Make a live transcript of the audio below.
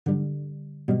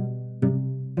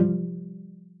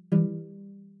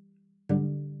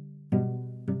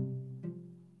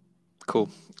Cool.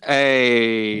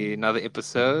 Hey, another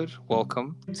episode.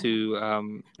 Welcome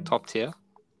to Top Tier,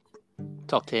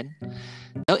 Top 10.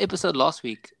 No episode last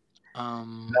week.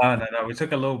 No. We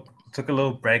took a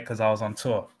little break because I was on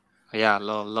tour. Yeah,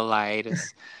 little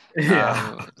hiatus.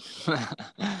 Yeah.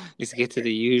 Let's get to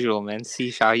the usual, man.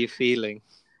 See how you feeling.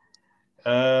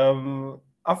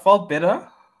 I felt better,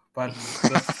 but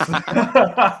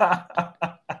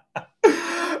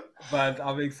but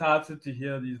I'm excited to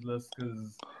hear these lists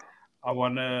because I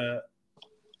wanna,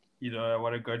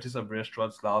 go to some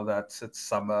restaurants now that it's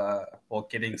summer or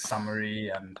getting summery,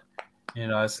 and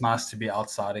it's nice to be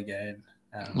outside again.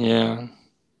 Yeah.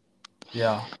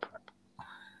 Yeah.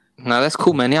 No, that's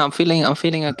cool, man. Yeah, I'm feeling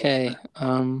okay.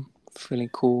 Feeling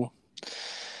cool.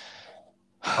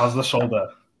 How's the shoulder?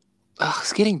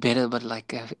 It's getting better, but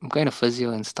like I'm going to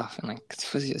physio and stuff, and like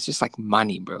physio, it's just like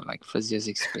money, bro. Like physio's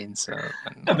expensive.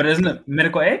 And... Yeah, but isn't it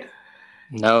medical aid?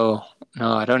 No,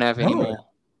 I don't have any more.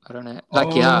 I don't have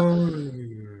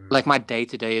like my day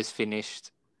to day is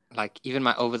finished. Like even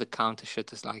my over the counter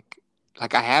shit is like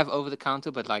I have over the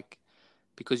counter, but like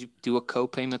because you do a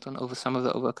co-payment on some of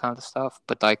the over the counter stuff,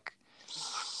 but like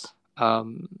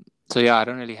so yeah, I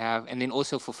don't really have. And then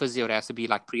also for physio, it has to be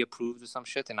like pre-approved or some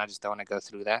shit, and I just don't want to go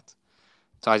through that.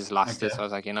 So I just lost it. So I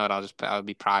was like, you know what, I'll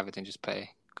be private and just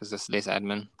pay because there's less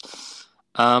admin.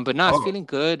 But no, it's feeling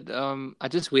good. I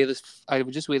would just wear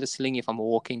the sling if I'm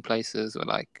walking places or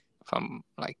like if I'm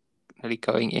like really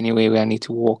going anywhere where I need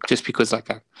to walk, just because like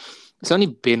it's only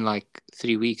been like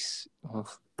 3 weeks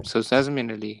so it hasn't been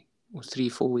really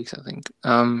 3-4 weeks, I think.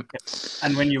 And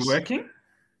when you're working?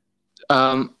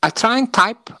 I try and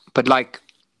type, but like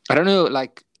I don't know,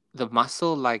 like the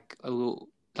muscle that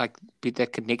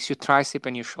connects your tricep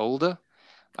and your shoulder,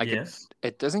 like yes,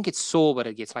 it doesn't get sore, but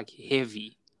it gets like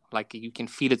heavy. Like you can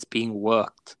feel it's being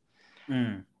worked.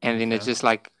 And then it's just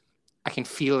like I can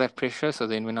feel that pressure. So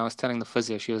then when I was telling the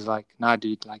physio, she was like, nah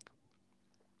dude, like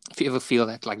if you ever feel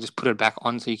that, like just put it back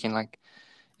on so you can like,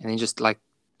 and then just like,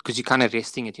 because you're kind of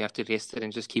resting it, you have to rest it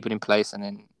and just keep it in place. And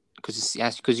then because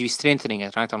you're strengthening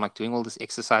it, right? I'm like doing all these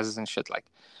exercises and shit, like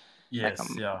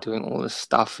I'm doing all this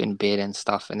stuff in bed and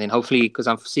stuff, and then hopefully, because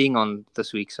I'm seeing on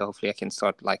this week, so hopefully I can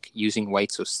start like using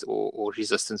weights or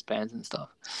resistance bands and stuff.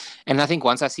 And I think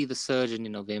once I see the surgeon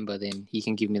in November, then he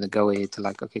can give me the go ahead to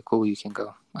like, okay, cool, you can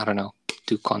go. I don't know,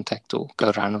 do contact or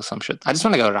go run or some shit. I just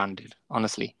want to go run, dude.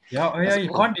 Honestly. Yeah.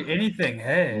 You can't do anything,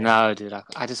 hey? No, dude.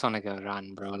 I just want to go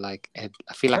run, bro. Like I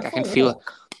feel like I can feel.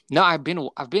 No, I've been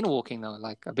walking though.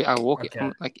 Like I walk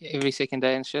like every second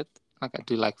day and shit. Like I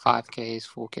do like 5Ks,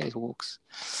 4Ks walks,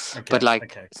 but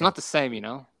like it's not the same, you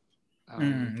know.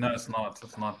 No, it's not.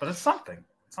 It's not. But it's something.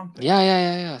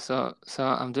 Yeah. So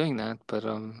I'm doing that, but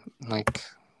like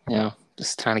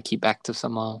just trying to keep active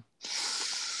somehow.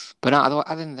 But no,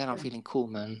 other than that, I'm feeling cool,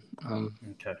 man.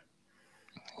 Okay.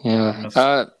 Yeah.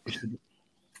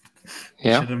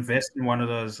 You should invest in one of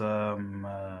those.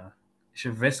 You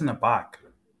should invest in a bike,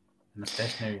 in a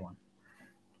stationary one.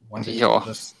 One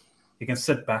that you can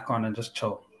sit back on and just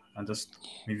chill and just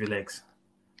move your legs.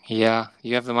 Yeah,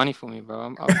 you have the money for me,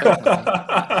 bro. I'll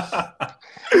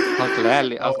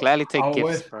gladly take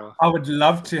gifts, bro. I would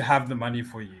love to have the money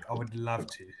for you. I would love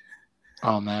to.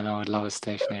 Oh man, I would love a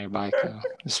stationary bike.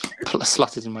 Just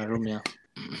slot it in my room, yeah.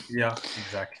 Yeah,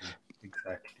 exactly.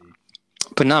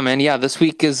 But no, man, yeah, this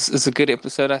week is a good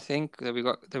episode, I think, that we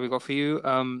got for you.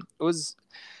 It was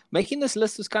making this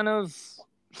list was kind of,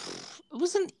 it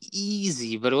wasn't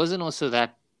easy, but it wasn't also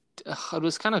that it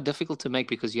was kind of difficult to make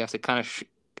because you have to kind of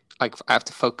I have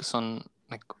to focus on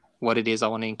like what it is I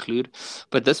want to include.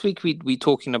 But this week we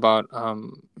talking about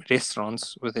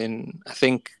restaurants within, I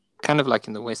think, kind of like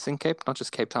in the Western Cape, not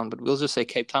just Cape Town, but we'll just say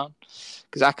Cape Town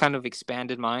because I kind of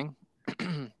expanded mine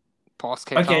past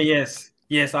Cape Town. Okay, yes.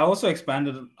 I also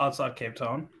expanded outside Cape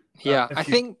Town. Yeah,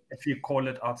 if you call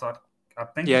it outside, I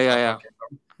think. Yeah.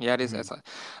 Yeah, it is outside.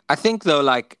 I think though,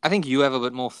 like I think you have a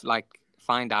bit more like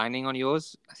fine dining on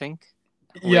yours. I think.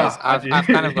 Whereas I've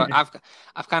kind of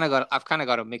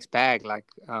got a mixed bag. Like,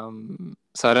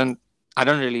 so I don't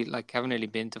really like haven't really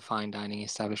been to fine dining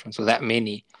establishments or that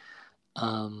many.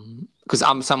 Because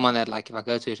I'm someone that like if I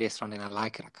go to a restaurant and I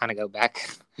like it, I kind of go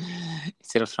back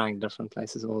instead of trying different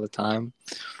places all the time.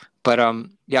 But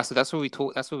so that's what we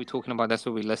talk. That's what we're talking about. That's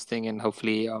what we're listing, and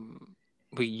hopefully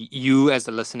you as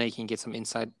the listener can get some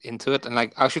insight into it. And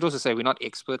like I should also say, we're not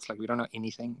experts. Like we don't know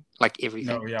anything, like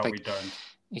everything. No, yeah, like, we don't.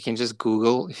 You can just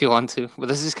Google if you want to. But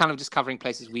this is kind of just covering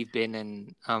places we've been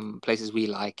and places we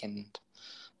like and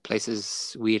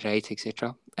places we rate,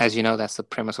 etc. As you know, that's the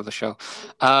premise of the show.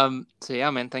 So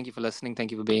yeah, man, thank you for listening.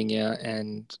 Thank you for being here.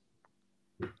 And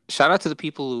shout out to the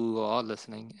people who are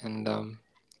listening. And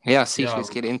Yeah, see, Yeah. let's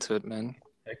get into it, man.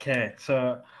 Okay,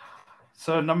 so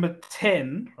number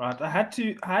 10, right? I had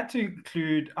to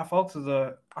include. I felt as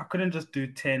though I couldn't just do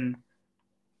 10.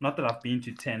 Not that I've been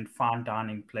to 10 fine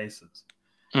dining places,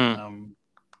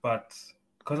 but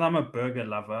because I'm a burger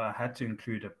lover, I had to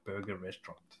include a burger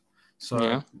restaurant.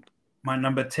 So my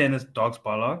number 10 is Dog's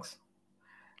Bollocks.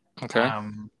 Okay.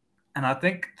 And I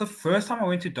think the first time I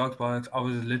went to Dog's Bollocks, I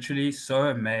was literally so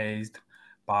amazed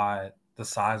by the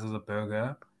size of the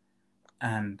burger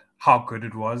and how good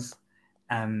it was.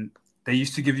 And they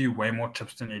used to give you way more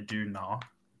chips than they do now.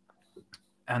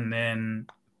 And then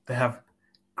they have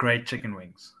great chicken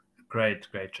wings. Great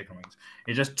chicken wings.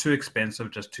 It's just too expensive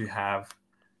just to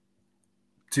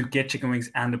get chicken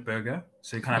wings and a burger.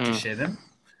 So you kind of have to share them.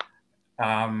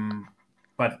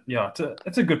 But yeah,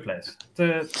 it's a good place.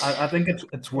 I think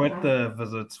it's worth the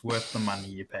visit. It's worth the money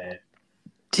you pay.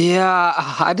 Yeah,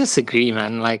 I disagree,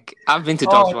 man. Like, I've been to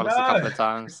Dog's Bollocks a couple of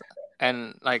times,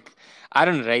 and like, I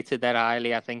don't rate it that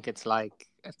highly. I think it's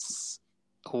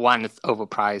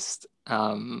overpriced.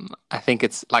 I think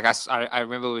it's like I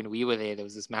remember when we were there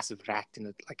was this massive rat in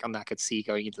it, like I could see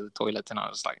going into the toilet, and I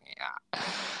was like,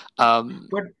 yeah.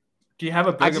 But do you have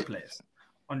a burger place?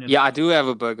 Yeah, I do have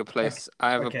a burger place. Okay.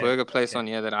 I have a burger place on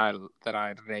here that I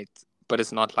rate, but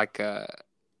it's not like I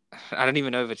don't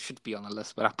even know if it should be on the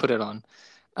list, but I put it on.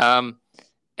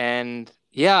 And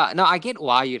yeah, no, I get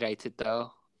why you rate it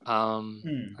though.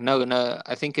 No,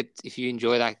 I think if you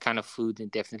enjoy that kind of food, then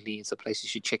definitely it's a place you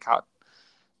should check out.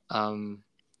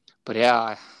 But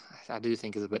yeah, I do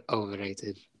think it's a bit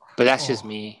overrated. But that's just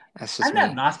me. That's just me. And they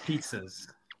have nice pizzas.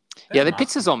 Yeah, the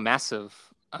pizzas are massive.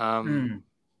 I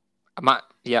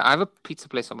have a pizza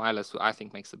place on my list who I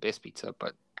think makes the best pizza,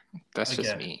 but that's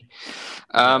just me.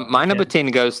 My number 10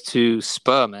 goes to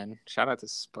Spur, man. Shout out to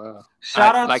Spur.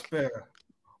 Shout out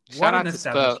to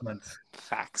Spur.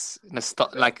 Facts.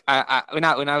 Like when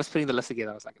I was putting the list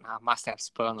together, I was like, nah, I must have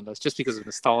Spur on the list just because of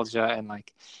nostalgia, and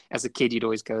like as a kid you'd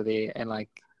always go there, and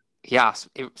like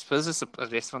Spurs is a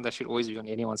restaurant that should always be on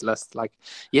anyone's list. Like,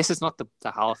 yes, it's not the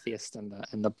healthiest and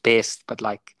the best, but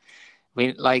like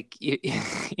when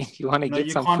if you want to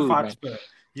get some food, man.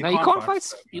 You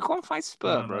can't fight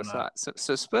Spur, bro. No.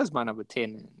 So Spur's my number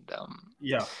 10.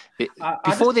 And,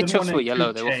 before the chips were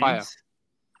yellow, they were fire.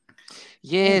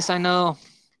 Yes, I know.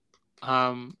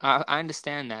 I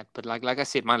understand that, but like I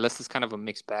said, my list is kind of a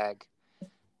mixed bag.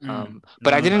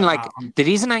 But I didn't the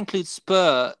reason I include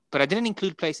Spur, but I didn't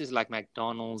include places like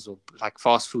McDonald's or like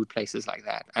fast food places like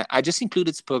that. I just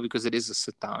included Spur because it is a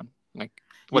sit down, like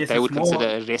what they would consider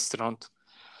a restaurant.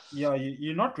 Yeah,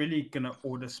 you're not really gonna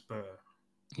order Spur.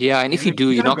 Yeah, and if you do,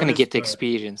 you're not gonna get the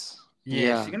experience.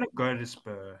 Yes, you're gonna go to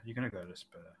Spur.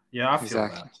 Yeah, I feel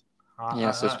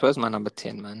that. So Spur's my number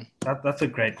 10, man. That's a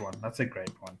great one. I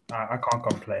can't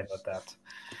complain with that.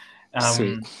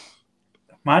 Sweet.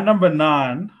 My number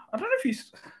 9. I don't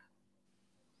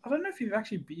know if you've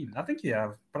actually been. I think you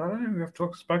have, but I don't know if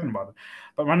we've spoken about it.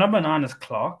 But my number 9 is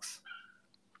Clark's.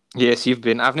 Yes, you've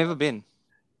been. I've never been.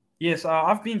 Yes,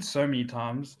 I've been so many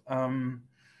times.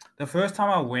 The first time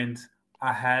I went,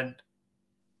 I had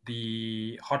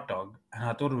the hot dog, and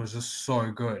I thought it was just so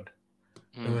good.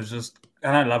 It was just,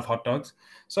 and I love hot dogs.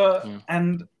 So,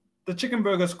 and the chicken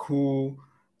burger's cool,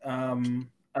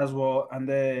 as well, and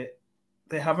they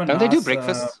have a Don't they do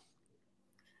breakfast?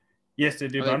 Yes, they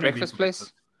do. Are they breakfast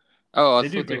place? Oh, I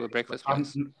thought they were breakfast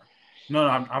place. No,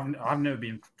 I've never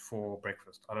been for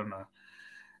breakfast. I don't know,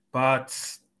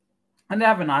 and they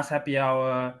have a nice happy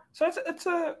hour. So it's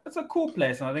a cool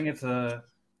place, and I think it's a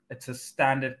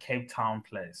standard Cape Town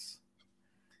place.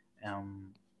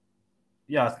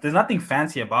 There's nothing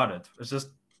fancy about it. It's just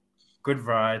good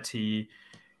variety,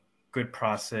 good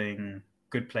pricing,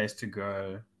 good place to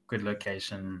go, good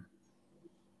location.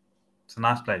 It's a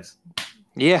nice place.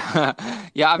 Yeah,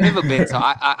 I've never been, so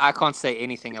I can't say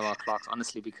anything about Clark's,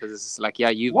 honestly, because it's like,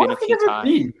 you've been a few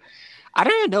times. I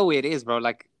don't even know where it is, bro.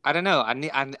 Like, I don't know.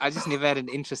 I just never had an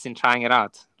interest in trying it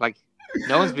out. Like,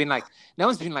 no one's been like,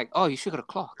 oh, you should go to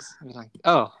Clark's. I'm like,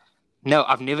 oh, no,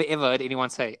 I've never ever heard anyone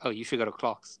say, oh, you should go to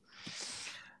Clark's.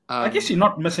 I guess you're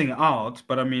not missing out,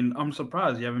 but I mean, I'm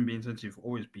surprised you haven't been since you've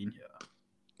always been here.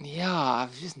 Yeah,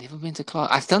 I've just never been to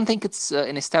Clark's. I don't think it's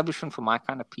an establishment for my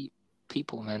kind of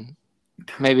people, man.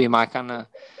 Maybe my kind of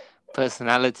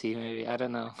personality, maybe. I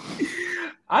don't know.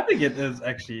 I think it is,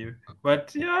 actually.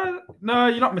 But yeah, no,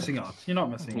 you're not missing out.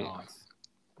 Out.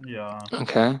 Yeah.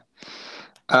 Okay.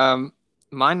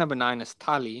 My number 9 is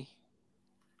Thali.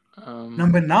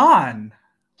 Number 9?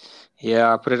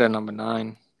 Yeah, I put it at number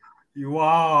 9.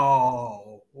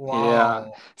 Wow. Yeah.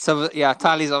 So yeah,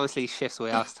 Thali is obviously Chef's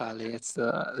Warehouse Thali. It's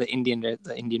the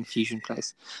Indian fusion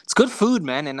place. It's good food,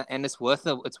 man, and it's worth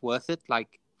it. It's worth it.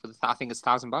 Like I think it's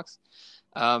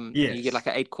 $1,000. You get like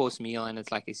an 8-course meal, and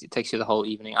it's like it takes you the whole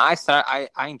evening. I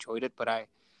enjoyed it, but I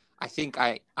think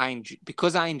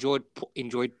because I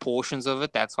enjoyed portions of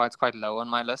it. That's why it's quite low on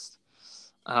my list.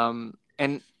 And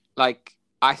like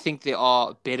I think there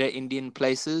are better Indian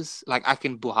places. Like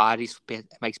Buhari's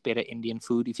makes better Indian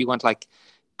food. If you want like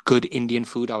good Indian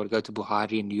food, I would go to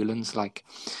Buhari in Newlands. Like,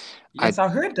 yes, I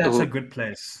heard that's a good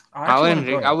place.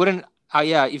 I wouldn't.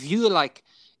 Yeah,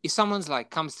 if someone's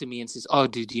like comes to me and says, "Oh,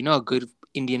 dude, you know a good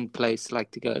Indian place like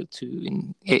to go to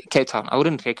in Cape Town?" I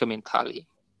wouldn't recommend Thali.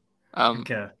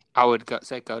 Okay. I would go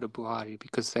to Buhari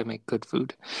because they make good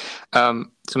food. So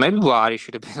maybe Buhari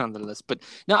should have been on the list. But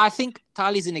no, I think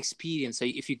Thali is an experience. So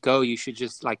if you go, you should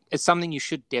just like it's something you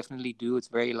should definitely do. It's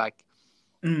very like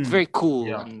it's very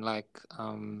cool and like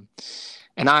and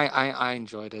I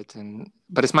enjoyed it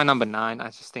but it's my number 9. I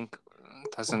just think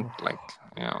it doesn't like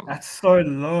That's so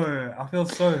low. I feel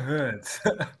so hurt.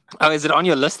 Oh, is it on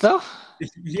your list though?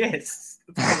 Yes.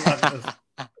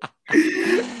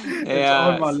 It's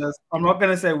on my list. I'm not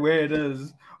gonna say where it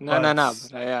is. No.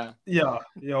 But, yeah,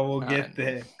 we'll get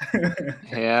there.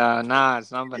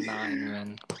 It's number 9,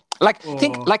 man. Like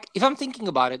think like if I'm thinking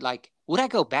about it, like would I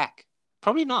go back?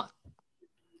 Probably not.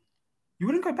 You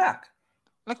wouldn't go back?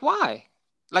 Like why?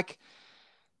 Like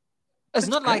it's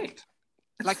not great.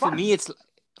 Like for me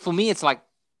it's like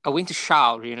I went to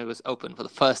Shao, it was open for the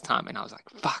first time, and I was like,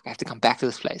 fuck, I have to come back to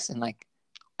this place, and like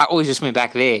I always just went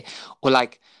back there. Or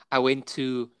like I went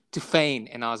to Fane,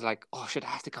 and I was like, oh shit, I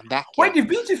have to come back here. Wait, you've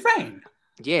been to Fane?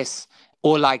 Yes.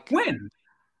 Or like when?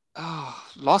 Oh,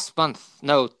 last month.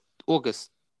 No, August.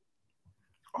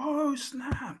 Oh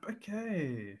snap!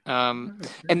 Okay. And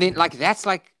then like that's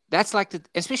like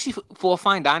especially for a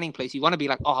fine dining place, you want to be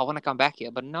like, oh, I want to come back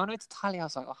here, but no, it's Thali. I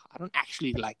was like, oh, I don't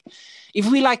actually like.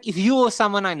 If you or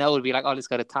someone I know would be like, oh, let's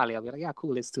go to Thali, I'll be like, yeah,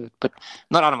 cool, let's do it, but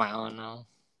not on my own. No,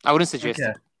 I wouldn't suggest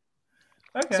it.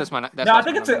 Okay. So I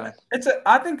think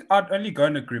I think I'd only go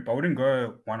in a group. I wouldn't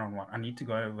go one-on-one. I need to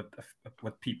go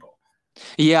with people.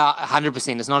 Yeah,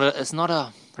 100%. It's not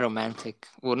a romantic,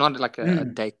 or not like a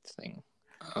date thing.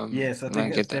 Yes, I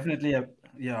think it's definitely a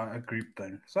group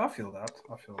thing. So I feel that.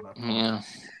 Yeah.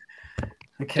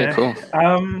 Okay. Cool.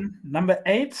 Number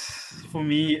 8 for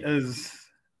me is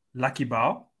Lucky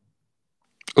Bao.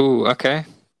 Ooh, okay.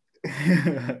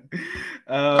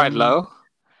 Quite low.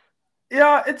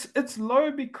 Yeah, it's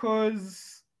low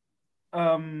because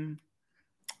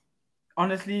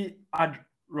honestly, I'd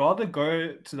rather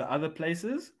go to the other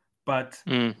places, but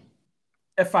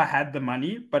if I had the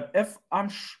money, but if I'm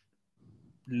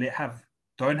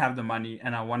don't have the money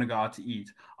and I want to go out to eat,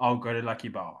 I'll go to Lucky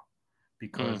Bao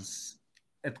because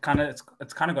it's kind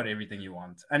of got everything you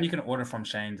want, and you can order from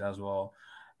Shane's as well.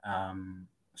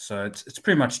 So it's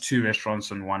pretty much 2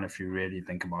 restaurants in one if you really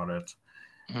think about it.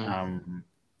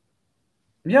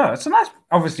 Yeah, it's a nice.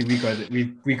 Obviously,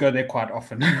 we go there quite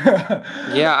often.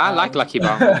 Yeah, I like Lucky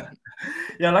Bao.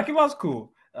 Yeah, Lucky Bao's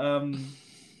cool.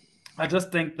 I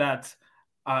just think that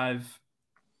I've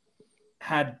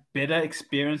had better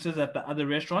experiences at the other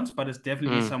restaurants, but it's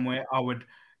definitely somewhere I would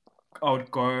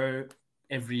go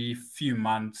every few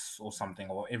months or something,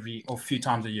 or a few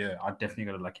times a year. I'd definitely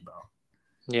go to Lucky Bao.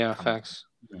 Yeah, facts.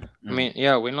 I mean,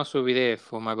 yeah, when last were we there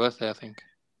for my birthday? I think.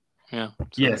 Yeah. So.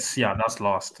 Yes, yeah, that's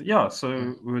last. Yeah,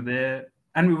 so we were there,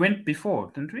 and we went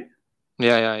before, didn't we?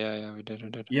 Yeah. We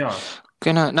did. Yeah.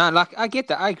 Okay, no, like I get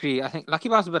that. I agree. I think Lucky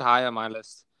Bao's a bit higher on my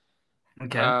list.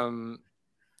 Okay.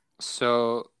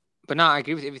 So, but no, I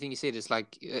agree with everything you said. It's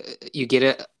like you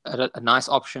get a nice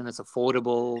option. It's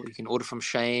affordable. You can order from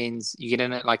Shane's. You get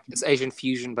in it like it's Asian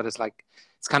fusion, but it's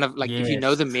kind of like if you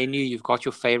know the menu, you've got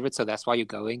your favorite, so that's why you're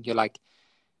going. You're like,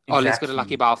 oh, let's go to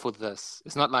Lucky Bao for this.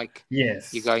 It's not like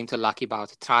you're going to Lucky Bao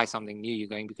to try something new. You're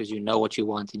going because you know what you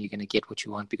want, and you're going to get what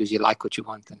you want because you like what you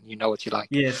want, and you know what you like.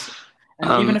 Yes,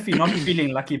 and even if you're not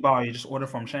feeling Lucky Bao, you just order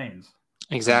from Shane's.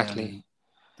 Exactly.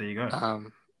 There you go.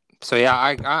 So yeah,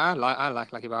 I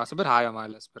like Lucky Bao. It's a bit high on my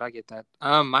list, but I get that.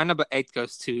 My number 8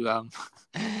 goes to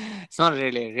it's not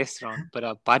really a restaurant,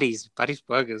 but Buddy's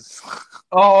Burgers.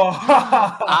 Oh,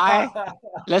 I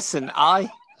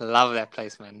love that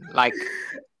place, man. Like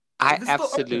I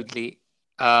absolutely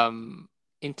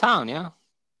in town, yeah.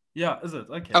 Yeah, is it?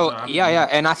 Okay. Oh, no, yeah.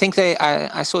 And I think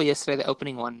I saw yesterday they're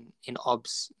opening one in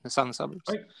OBS, in the southern suburbs.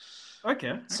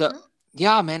 Okay. So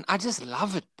yeah, man, I just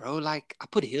love it, bro. Like I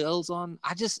put heels on.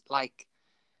 I just like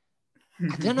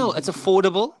I don't know, it's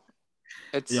affordable.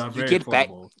 It's Yeah, you very get back.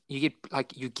 affordable.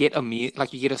 You get a meal,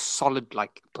 like you get a solid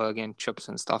like burger and chips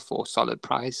and stuff for a solid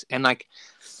price. And like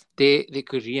they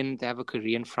have a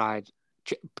Korean fried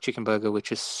chicken burger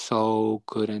which is so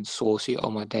good and saucy.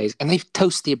 Oh my days! And they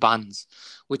toast their buns,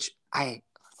 which I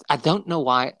don't know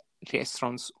why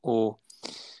restaurants or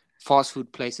fast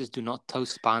food places do not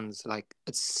toast buns. Like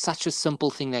it's such a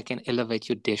simple thing that can elevate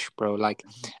your dish, bro. Like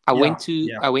I Yeah, went to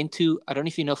yeah. I don't know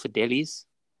if you know Fideli's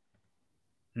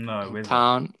No, in where's that?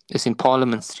 town. It's in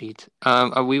Parliament Street.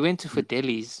 We went to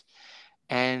Fideli's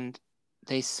and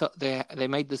they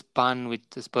made this bun with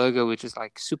this burger which is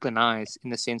like super nice in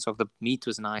the sense of the meat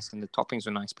was nice and the toppings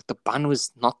were nice, but the bun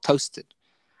was not toasted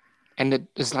and it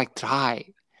was like dry.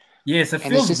 Yes, it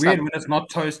And it's feels just weird like when it's not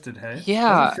toasted, hey? Doesn't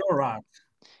yeah, feel right.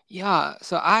 yeah.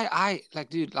 So I like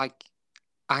dude, like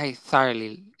I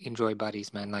thoroughly enjoy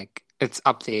Buddies, man. Like it's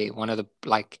up there, one of the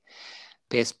like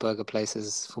best burger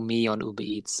places for me on Uber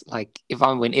Eats. Like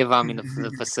whenever I'm in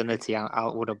the vicinity,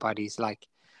 I'll order Buddies. Like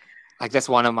that's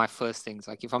one of my first things.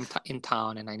 Like if I'm in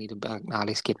town and I need a burger, nah,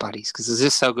 let's get Buddies because it's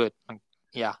just so good. Like,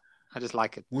 yeah, I just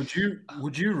like it. Would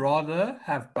you rather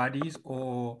have Buddies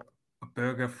or a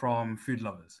burger from Food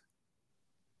Lovers?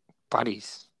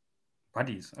 Buddies,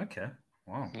 Buddies, okay.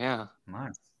 Wow, yeah,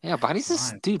 nice, yeah. Buddies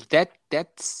is nice. dude. That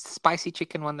spicy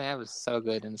chicken one they have is so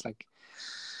good, and it's like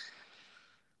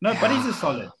No, Buddies yeah, is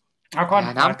solid. I yeah. can't fight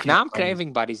you Now on I'm Buddies.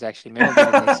 craving Buddies actually. Maybe I'll get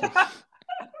it next week.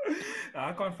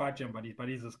 I can't fight you on Buddies.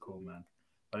 Buddies is cool, man.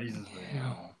 Buddies is very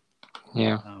Yeah, cool.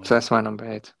 yeah. So that's my number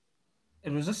 8.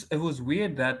 It was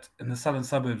weird that in the southern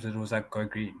suburbs it was like Go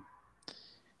Green.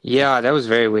 Yeah, that was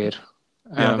very weird.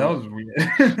 Yeah, that was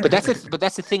weird. but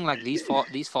that's the thing. Like these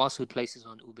fast food places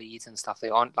on Uber Eats and stuff,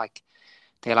 they're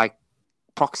like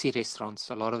proxy restaurants.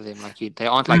 A lot of them, they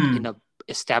aren't like in a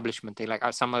establishment. They like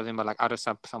some of them are like out of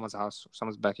someone's house,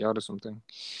 someone's backyard or something.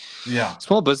 Yeah,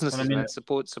 small businesses, I mean, man.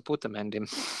 Support them and them.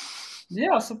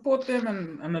 Yeah, support them,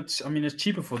 and it's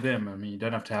cheaper for them. I mean, you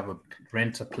don't have to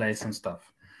rent a place and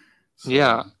stuff. So,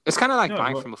 yeah, it's kind of like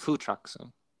buying from a food truck.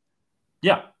 So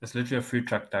yeah, it's literally a food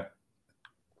truck that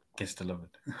gets delivered.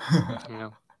 Yeah,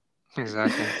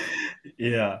 exactly.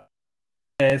 Yeah.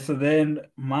 Okay, so then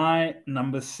my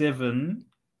number 7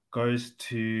 goes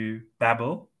to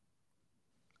Babbel.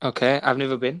 Okay, I've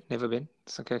never been.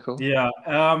 It's okay, cool. Yeah.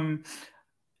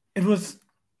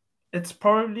 It's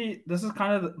probably, this is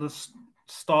kind of the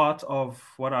start of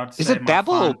what I'd say. Is it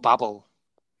Babbel or Bubble?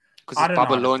 Because it's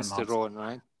Bubble launched the Ron,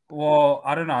 right? Well,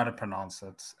 I don't know how to pronounce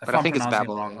it. But I think it's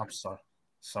Babbel. Wrong, I'm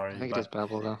sorry. I think it is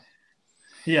Babbel though.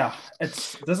 Yeah,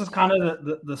 this is kind of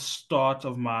the start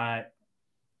of my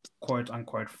quote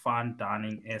unquote fine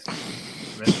dining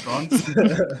restaurants.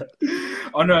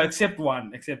 Oh no, except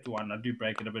one. I do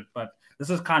break it a bit, but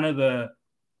this is kind of the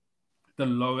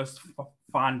lowest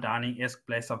fine dining esque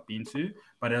place I've been to,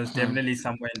 but it was definitely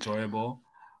somewhere enjoyable.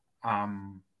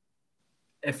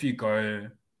 If you go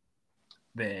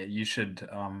there, you should.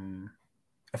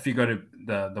 If you go to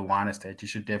the wine estate, you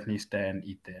should definitely stay and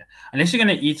eat there. Unless you're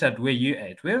gonna eat at where you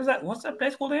ate. Where was that? What's that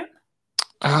place called again?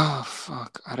 Oh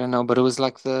fuck, I don't know, but it was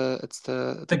like the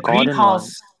greenhouse.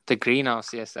 One. The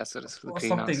greenhouse, yes, that's what it's called. Or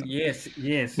something, yes.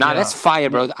 Nah, that's fire,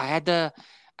 bro. I had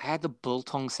the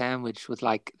biltong sandwich with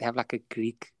they have like a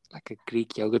Greek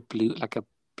yogurt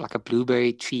like a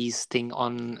blueberry cheese thing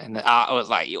on, and I was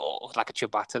like, like a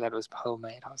ciabatta that was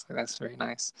homemade. I was like, that's very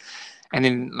nice. And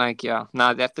then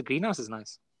the greenhouse is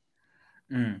nice.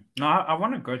 No, I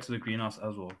want to go to the greenhouse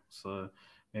as well. So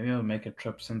maybe I'll make a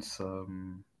trip since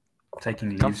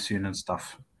taking leave soon and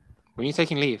stuff. When are you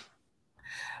taking leave?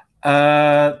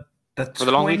 For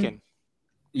the long weekend.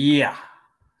 Yeah,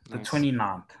 the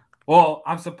 29th. Well,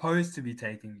 I'm supposed to be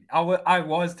taking. I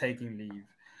was taking leave.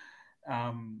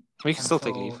 We can still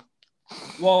take leave.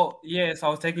 Well, yes, I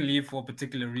was taking leave for a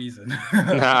particular reason. No,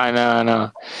 I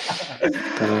know.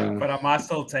 But I might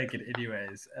still take it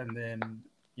anyways, and then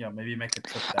maybe make a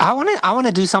trip. I want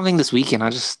to do something this weekend. I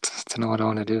just don't know what I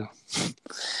want to do.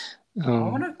 I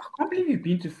can't believe you've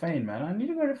been to Fane, man. I need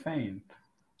to go to Fane.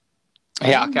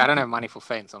 Yeah, okay. I don't have money for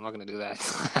Fane, so I'm not going to do that.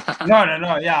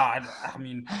 No. Yeah, I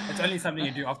mean, it's only something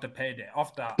you do after payday.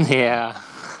 Yeah.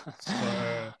 So,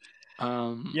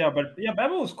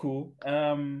 Babbel was cool.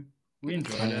 We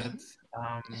enjoyed it.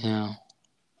 Yeah.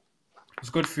 It was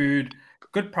good food,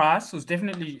 good price. It was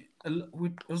definitely it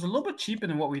was a little bit cheaper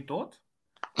than what we thought.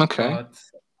 Okay. But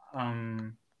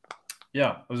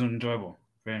it was enjoyable,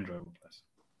 very enjoyable place.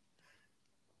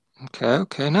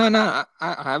 Okay. No,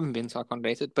 I haven't been, so I can't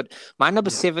rate it. But my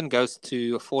number 7 goes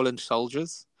to Fallen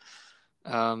Soldiers.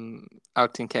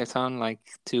 out in Cape Town, like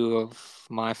two of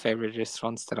my favorite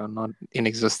restaurants that are not in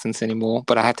existence anymore.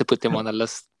 But I had to put them on the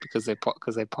list because they're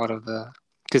part of the.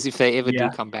 Because if they ever do Yeah.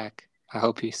 come back, I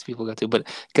hope people go to. But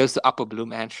it goes to Upper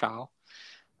Bloom and Shao.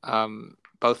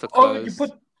 Both are closed. Oh,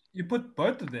 you put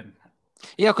both of them.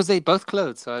 Yeah, because they both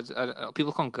closed, so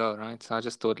people can't go, right? So I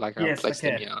just thought like I'll place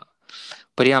them here.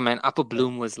 But yeah, man, Upper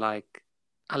Bloom was like,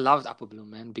 I loved Upper Bloom,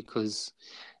 man, because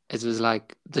it was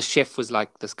like the chef was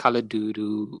like this colored dude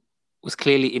who was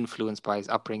clearly influenced by his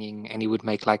upbringing, and he would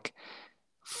make like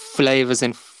flavors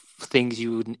and things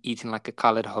you wouldn't eat in like a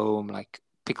colored home, like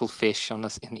pickled fish on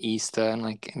us in Easter, and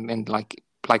like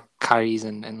curries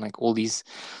and like all these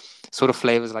sort of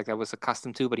flavors like I was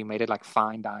accustomed to, but he made it like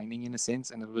fine dining in a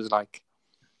sense, and it was like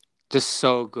just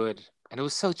so good. And it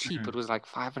was so cheap. It was like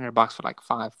 $500 for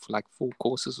like 4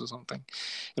 courses or something.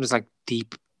 It was like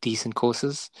decent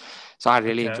courses. So I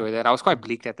really enjoyed that. I was quite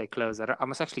bleak that they closed. I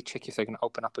must actually check if they can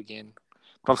open up again.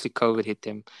 Probably COVID hit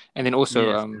them. And then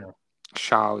also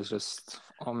Shao is just,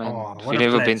 oh man. If you've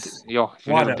never been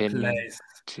place.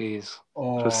 Jeez.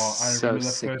 Oh, I remember the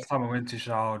first time I went to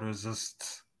Shao, it was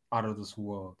just out of this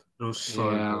world. It was so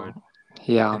good.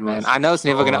 Yeah, man. I know it's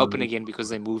never going to open again because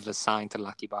they moved the sign to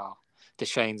Lucky Bao. The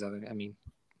Shanes, I mean,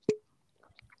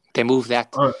 they moved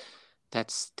that.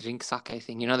 That's drink sake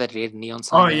thing. You know that red neon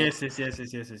sign? Oh, yes.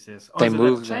 They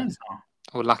moved that.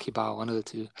 Or Lucky Bao, one of the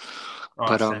two. Oh,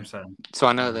 but, same. So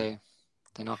I know they're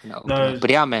not going to open it. But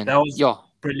yeah, man. That was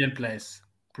brilliant place.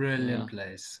 Brilliant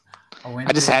place.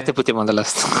 I just had to put them on the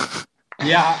list.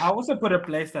 Yeah, I also put a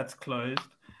place that's closed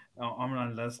on my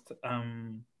list.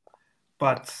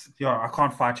 But I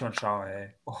can't fight you on Shao.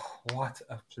 Oh, what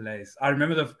a place! I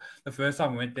remember the first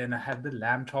time I went there and I had the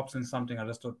lamb chops and something. I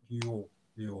just thought,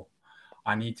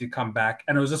 I need to come back.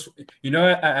 And it was just,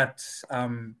 at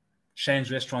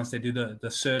Shane's restaurants they do the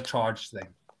surcharge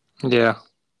thing. Yeah.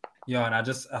 Yeah, and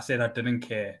I said I didn't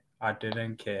care. I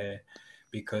didn't care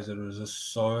because it was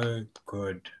just so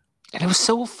good. And it was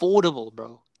so affordable,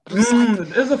 bro. It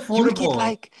is affordable. You would get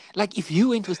like if you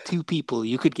went with 2 people,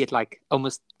 you could get like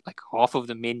almost like half of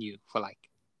the menu for like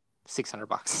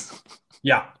 $600.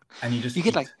 Yeah, and you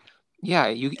get like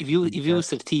if you were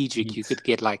strategic, you could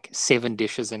get like 7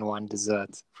 dishes and 1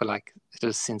 dessert for like, it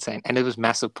was insane, and it was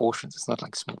massive portions. It's not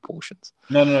like small portions.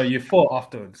 No, you fall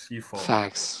afterwards.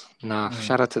 Facts. Nah,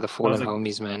 shout out to the fallen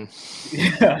homies, man.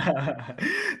 Yeah,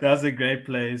 that was a great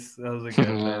place. Place.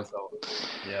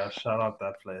 Yeah, shout out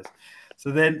that place. So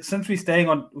then, since we stay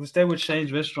with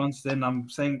Shane's restaurants, then I'm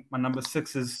saying my number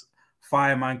 6 is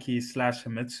Fire Monkey /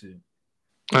 Himitsu.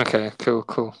 Okay,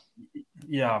 cool.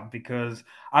 Yeah, because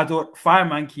I thought Fire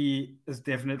Monkey is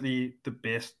definitely the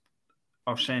best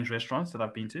of Shane's restaurants that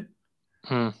I've been to.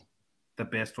 The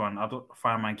best one. I thought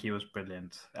Fire Monkey was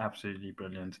brilliant, absolutely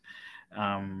brilliant.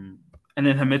 And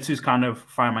then Himitsu is kind of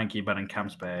Fire Monkey, but in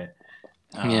Camps Bay.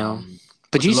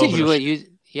 But you said you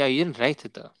didn't rate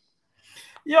it though.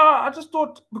 Yeah, I just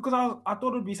thought because I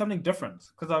thought it would be something different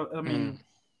because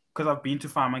because I've been to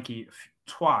Fire Monkey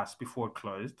twice before it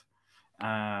closed.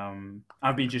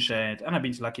 I've been to Shade and I've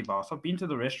been to Lucky Bao. So I've been to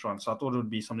the restaurant, so I thought it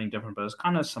would be something different, but it's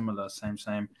kind of similar, same.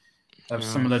 Have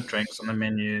similar drinks on the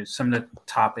menu, similar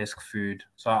type-esque food.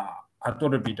 So I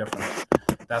thought it'd be different.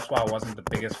 That's why I wasn't the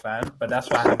biggest fan, but that's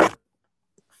why I have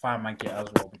Fire Monkey as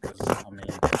well,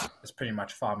 because it's pretty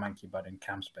much Fire Monkey but in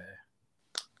Camps Bay.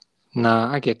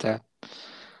 Nah, I get that.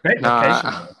 Great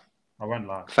location, though. I won't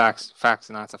lie. Facts.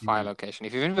 No, it's a fire location.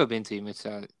 If you've never been to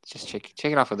Himitsu, just check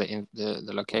it out for the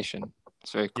location.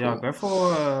 It's very cool. Yeah, go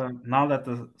for now that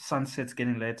the sunset's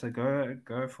getting later.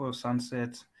 Go for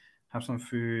sunset. Have some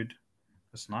food.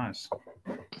 It's nice.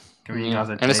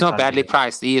 And it's not badly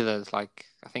priced either. It's like,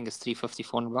 I think it's $350,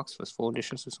 $400 for 4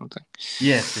 dishes or something.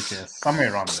 Yes.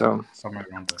 Somewhere around there.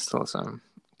 Still some.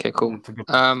 Okay, cool.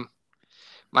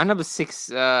 My number 6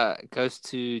 goes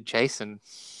to Jason,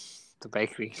 the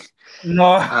bakery.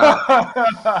 No.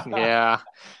 Yeah,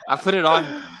 I put it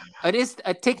on. It is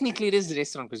technically it is a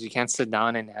restaurant because you can't sit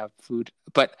down and have food.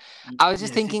 But I was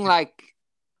just thinking like,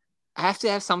 I have to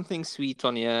have something sweet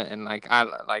on here, and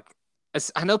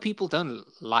I know people don't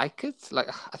like it. Like,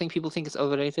 I think people think it's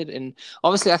overrated, and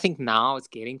obviously, I think now it's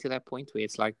getting to that point where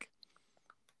it's like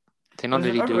they're not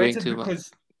really doing too much.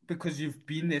 Because you've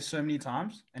been there so many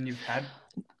times and you've had.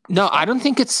 No, I don't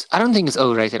think it's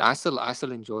overrated. I still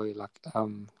enjoy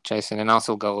Jason, and I'll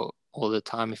still go all the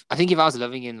time. If I was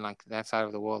living in like that side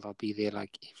of the world, I'd be there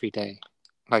like every day.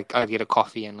 Like, I'd get a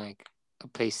coffee and like a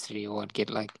pastry, or I'd get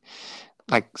like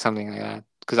something like that.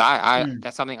 Because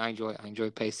that's something I enjoy. I enjoy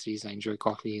pastries. I enjoy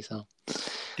coffee. So,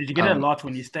 did you get a lot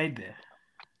when you stayed there?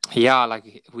 Yeah,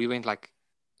 like we went like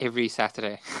every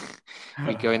Saturday.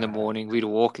 We'd go in the morning, we'd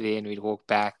walk there and we'd walk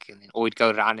back, and then, or we'd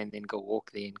go run and then go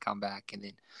walk there and come back. And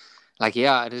then, like,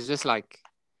 yeah, it is just like,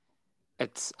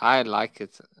 I like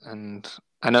it. And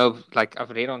I know, like,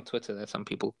 I've read on Twitter that some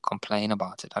people complain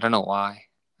about it. I don't know why.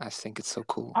 I just think it's so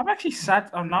cool. I've actually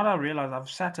sat, now that I realize I've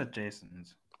sat at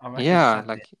Jason's. Yeah,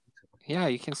 like, yeah,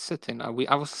 you can sit in. I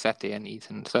was sat there and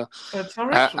eaten. So it's a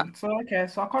restaurant. So okay,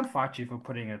 so I can't fight you for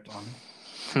putting it on.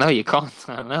 No, you can't.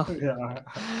 I don't know. Yeah.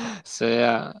 So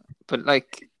yeah, but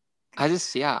like, I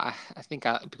just I think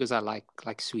because I like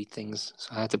sweet things,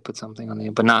 so I had to put something on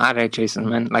there. But no, I rate Jason,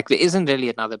 man. Like, there isn't really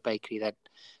another bakery that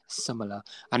is similar.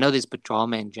 I know there's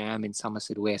Pastrama and Jam in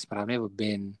Somerset West, but I've never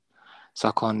been, so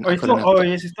I can't.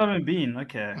 Yes, you still haven't been.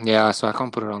 Okay. Yeah, so I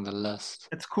can't put it on the list.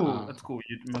 It's cool. It's cool.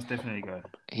 You must definitely go.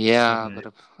 Yeah,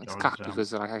 but it's cucked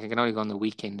because like I can only go on the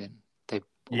weekend and they're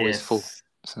always full.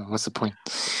 So what's the point?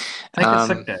 Take a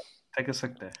sick day. Take a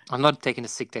sick day. I'm not taking a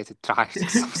sick day to try.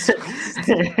 It's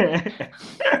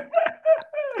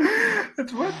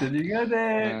worth it. You go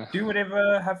there, do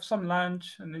whatever, have some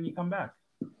lunch, and then you come back.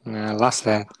 Yeah, I lost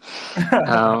that.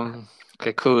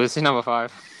 Okay, cool. This is number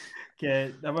 5.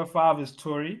 Okay, number 5 is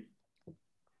Tory.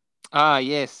 Ah,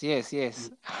 yes.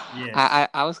 I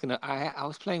was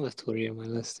playing with Tory on my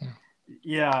list.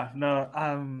 Yeah, no.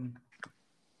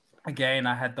 Again,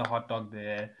 I had the hot dog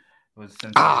there. It was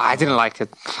I didn't like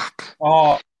it. Fuck.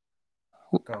 Oh,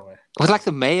 go away. It was like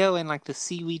the mayo and like the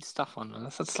seaweed stuff on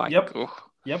it. That's like, yep.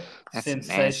 That's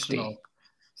sensational. Nasty.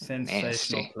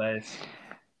 Sensational place.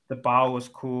 The bar was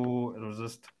cool. It was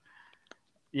just,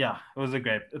 it's a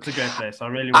great place. I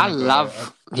really want to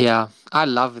go. I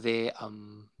love their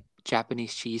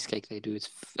Japanese cheesecake they do.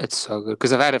 It's so good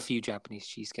because I've had a few Japanese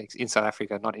cheesecakes in South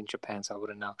Africa, not in Japan, so I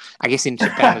wouldn't know. I guess in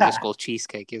Japan it's just called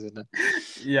cheesecake, isn't it?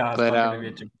 Yeah, but not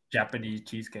gonna be a Japanese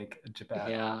cheesecake in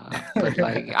Japan. Yeah, but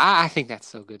like I think that's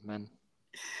so good, man.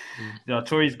 Yeah,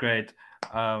 Tory's great.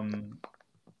 I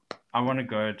want to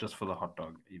go just for the hot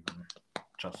dog, even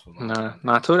just for the hot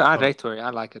dog. Tory, I rate Tory. I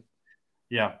like it.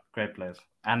 Yeah, great place.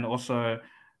 And also,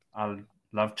 I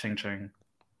love Ching Ching.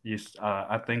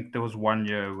 I think there was one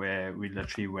year where we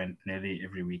literally went nearly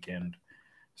every weekend.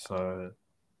 So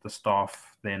the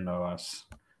staff, they know us.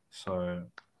 So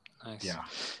nice. Yeah.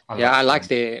 I like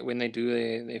when they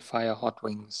do their fire hot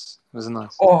wings. It was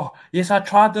nice. Oh, yes, I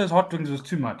tried those hot wings. It was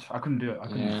too much. I couldn't do it.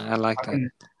 I like that.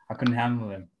 I couldn't handle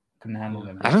them.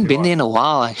 I haven't been there in a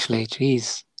while, actually.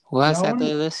 Jeez. Was that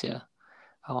there this year?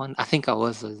 I think I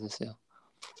was there this year.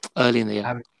 Early in the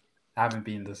year. I haven't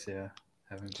been this year.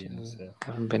 Haven't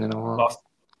been in a while.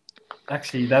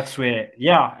 Actually, that's where.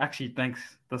 Yeah, actually, thanks.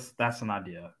 That's an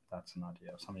idea. That's an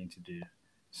idea of something to do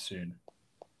soon.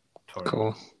 Tory.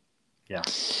 Cool. Yeah.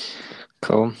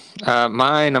 Cool.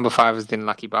 My number 5 is Din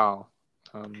Lucky Bao.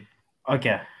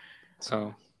 Okay.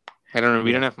 So I don't know.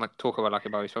 We don't have much talk about Lucky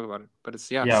Bao. We talk about it, but it's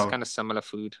kind of similar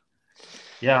food.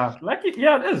 Yeah, it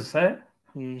is. Eh?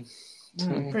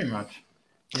 Pretty much.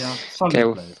 Yeah.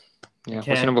 Solid place. Yeah.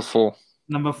 Okay. What's your number 4?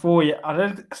 Number 4, I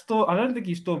don't think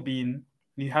you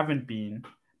haven't been,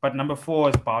 but number 4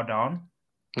 is Bow Down.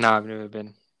 No, I've never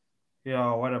been.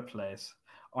 Yeah, what a place.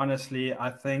 Honestly, I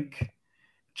think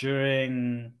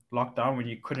during lockdown when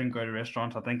you couldn't go to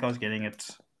restaurants, I think I was getting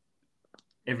it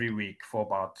every week for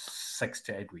about 6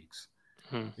 to 8 weeks.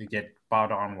 You get Bow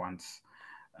Down once.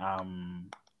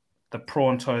 The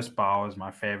prawn toast bao is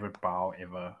my favorite bao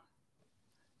ever.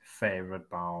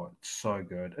 It's so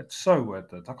good. It's so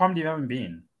worth it. I can't believe you haven't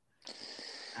been.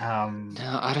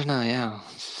 No, I don't know. Yeah,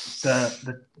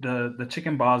 the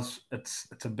chicken bars. It's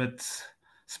a bit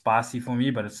spicy for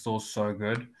me, but it's still so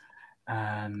good.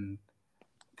 And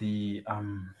the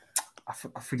I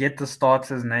forget the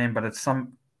starter's name, but it's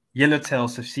some yellowtail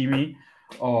sashimi.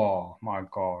 Oh my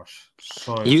gosh,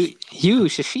 so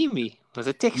sashimi was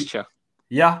a texture.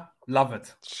 Yeah, love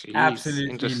it. Jeez,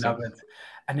 absolutely love it.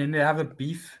 And then they have a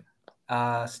beef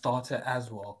starter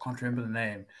as well. Can't remember the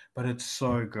name, but it's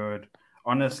so good.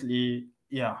 Honestly,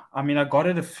 yeah. I mean, I got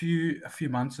it a few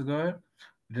months ago.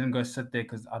 I didn't go sit there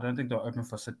because I don't think they're open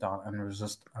for sit down, and it was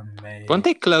just amazing. Weren't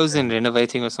they closed and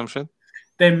renovating or some shit?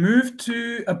 They moved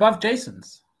to above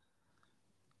Jason's.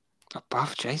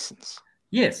 Above Jason's?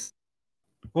 Yes.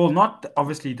 Well, not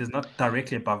obviously. There's not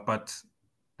directly above, but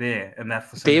there in that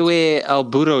facility. There where El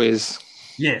Burro is.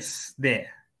 Yes, there.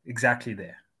 Exactly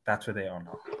there. That's where they are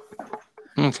now.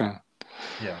 Okay.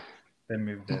 Yeah. They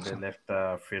moved there. They left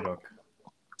Fredok.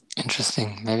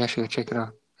 Interesting. Maybe I should go check it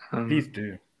out. Please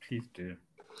do.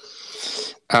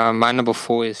 My number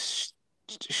 4 is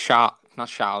Chow.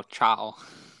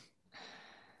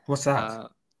 What's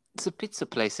that? It's a pizza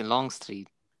place in Long Street.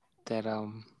 That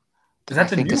is that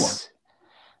the new one?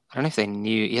 I don't know if they're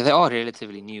new. Yeah, they are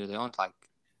relatively new. They aren't like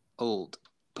old.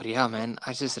 But yeah, man,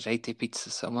 I just rate their pizza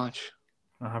so much.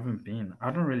 I haven't been.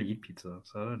 I don't really eat pizza,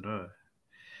 so I don't know.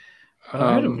 But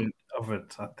I heard of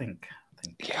it, I think.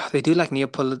 Yeah, they do like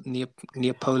Neapolitan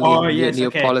Oh, yes,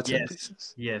 Neapolitan okay.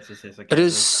 pieces. Yes, okay. It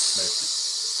is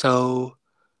so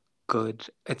good.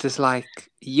 It is like,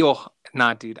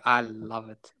 nah, dude, I love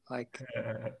it. Like,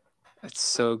 it's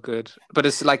so good. But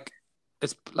it's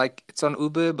on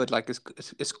Uber, but like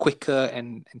it's quicker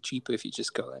and cheaper if you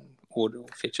just go and order or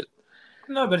fetch it.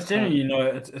 No, but generally,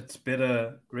 it's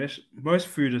better. Most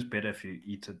food is better if you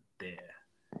eat it there.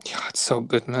 Yeah, it's so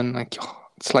good, man. Like,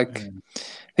 it's like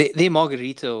the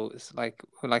margarito is like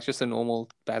just a normal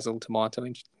basil, tomato,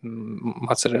 and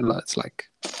mozzarella. It's like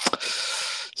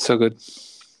so good.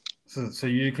 So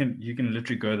you can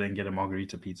literally go there and get a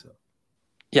margarita pizza.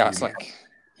 Yeah, it's like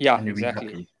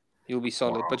exactly. You'll be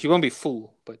solid, but you won't be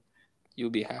full, but you'll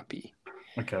be happy.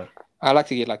 Okay. I like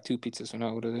to get like 2 pizzas when I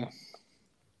order there.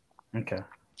 Okay.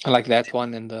 I like that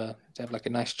one and they have like a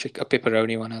nice a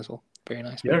pepperoni one as well. Very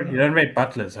nice. You don't rate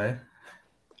Butlers, eh?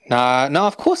 Nah, no,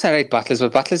 of course I rate Butlers,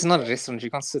 but Butlers is not a restaurant.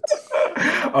 You can't sit.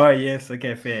 Oh, yes.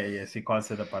 Okay, fair. Yes, you can't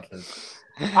sit at Butlers.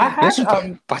 I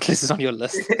had Butlers is on your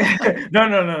list.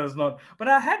 No, it's not. But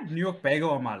I had New York Bagel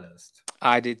on my list.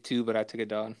 I did too, but I took it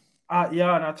down.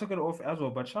 Yeah, and I took it off as well.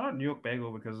 But shout out New York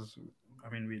Bagel because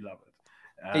we love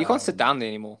it. You can't sit down there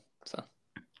anymore. So.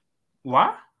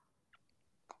 Why?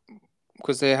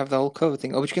 Because they have the whole COVID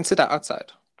thing. Oh, but you can sit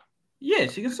outside.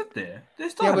 Yes, you can sit there.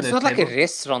 But it's not like a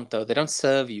restaurant though. They don't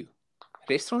serve you.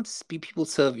 Restaurants, people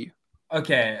serve you.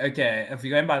 Okay. If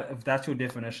you're going by, if that's your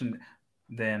definition,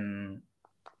 then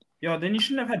then you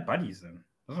shouldn't have had Buddies then.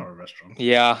 That's not a restaurant.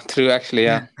 Yeah, true. Actually,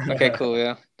 yeah. Okay, cool.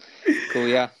 Yeah, cool.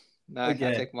 Yeah. No,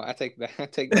 okay. I take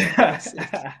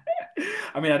that.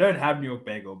 I mean, I don't have New York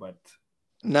Bagel, but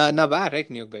no, but I rate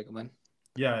New York Bagel, man.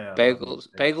 Yeah.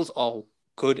 Bagels are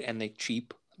good and they're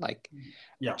cheap. Like,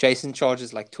 Jason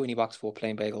charges like $20 for a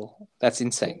plain bagel. That's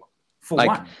insane. For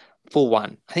one. For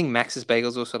one. I think Max's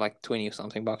Bagel's also like 20 or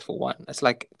something bucks for one. It's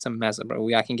like, it's a mazza,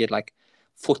 bro. I can get like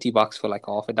 $40 for like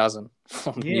half a dozen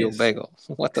from New York Bagel.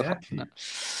 What the fuck? No.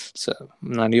 So,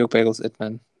 New York Bagel's it,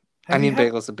 man. Onion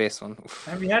Bagel's the best one.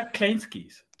 Have you had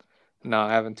Kleinski's? No,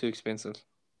 I haven't. Too expensive.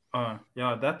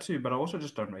 Yeah, that too. But I also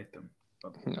just don't rate them.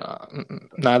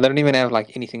 No, they don't even have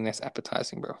like anything that's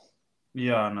appetizing, bro.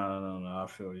 Yeah, no. I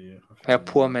feel you. They have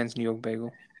poor man's New York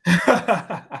Bagel.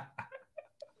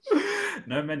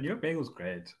 No, man, New York Bagel's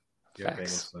great. New York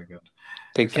Bagel's so good.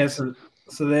 Okay, so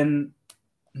then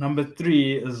number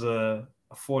 3 is a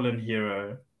fallen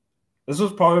hero. This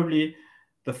was probably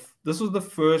the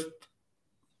first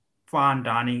fine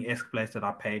dining-esque place that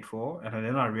I paid for, and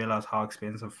then I realized how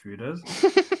expensive food is.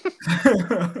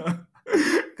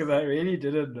 Because I really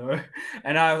didn't know.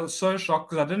 And I was so shocked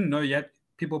because I didn't know yet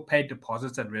people paid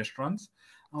deposits at restaurants.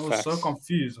 I was so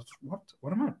confused.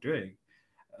 What am I doing?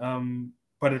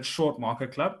 But it's Short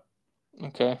Market Club.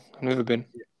 Okay, I've never been.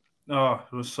 Oh,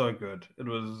 it was so good. It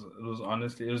was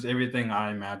honestly, it was everything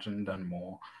I imagined and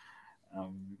more.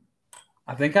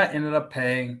 I think I ended up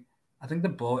paying, I think the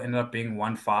bill ended up being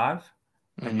 1.5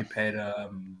 and you paid a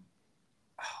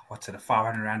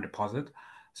 500 Rand deposit.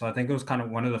 So I think it was kind of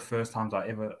one of the first times I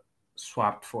ever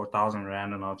swapped for 1,000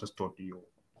 Rand, and I just thought,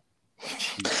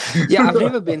 yeah, I've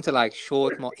never been to like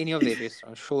any of their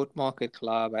restaurants. Short Market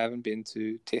Club. I haven't been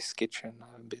to Test Kitchen. I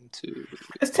haven't been to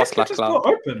Test Kitchen still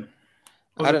open?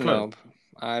 I don't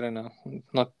know.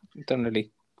 Don't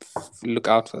really look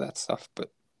out for that stuff,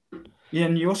 but yeah.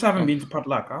 And you also haven't been to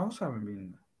Potluck. I also haven't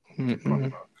been to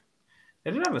Potluck.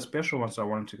 They did have a special one, so I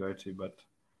wanted to go to, but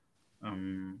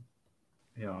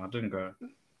yeah, I didn't go.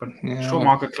 But Short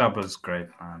Market Club is great,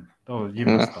 man. Oh,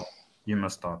 you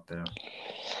must start there.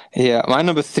 Yeah, my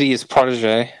number 3 is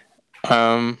Protégé.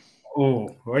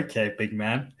 Oh, okay, big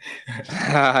man.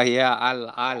 Yeah,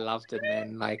 I loved it,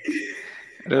 man. Like,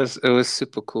 it was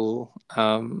super cool.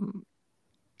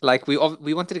 Like we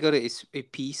wanted to go to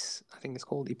Épices. I think it's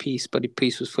called Épices, but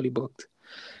Épices was fully booked.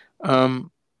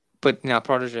 But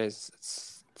Protégé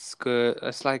it's good.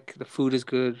 It's like the food is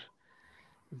good.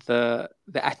 The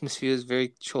atmosphere is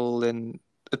very chill, and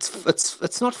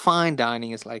it's not fine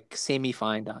dining. It's like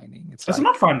semi-fine dining. It's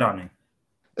not fine dining.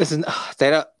 Listen,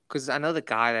 because I know the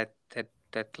guy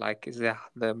that like is the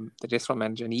restaurant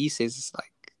manager, and he says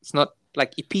it's not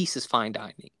like Épices is fine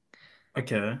dining.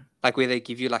 Okay. Like where they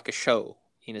give you like a show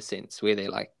in a sense, where they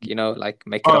like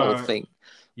make it a whole thing.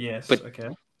 Yes. But okay.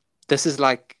 This is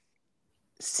like,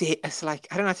 it's like,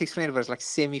 I don't know how to explain it, but it's like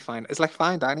semi-fine. It's like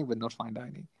fine dining, but not fine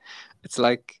dining. It's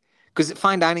like, because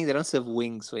fine dining, they don't serve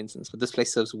wings, for instance, but this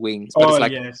place serves wings. But it's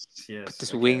like, yes.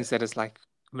 This wings that is like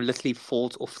literally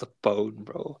falls off the bone,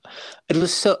 bro. It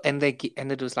was so, and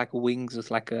it was like wings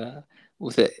with like a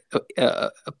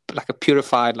like a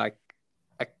purified like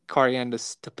a coriander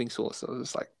dipping sauce. So it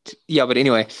was like, yeah, but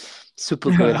anyway,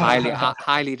 super good.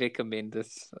 Highly recommend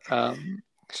this.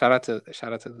 Shout out to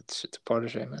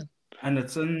Protege, man. And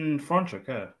it's in Franschhoek,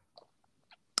 eh?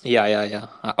 Yeah.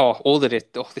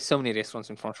 There's so many restaurants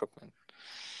in Franschhoek, man.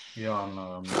 Yeah,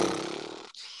 no.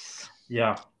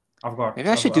 Yeah, I've got. Maybe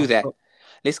I should do that.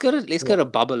 Let's go to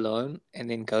Babylon and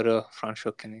then go to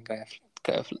Franschhoek and then go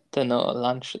have dinner or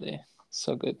lunch there.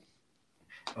 So good.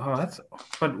 Oh,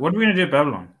 but what are we gonna do at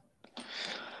Babylon?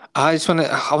 I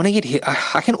want to get here.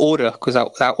 I can order because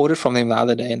I ordered from them the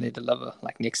other day and they deliver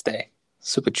like next day.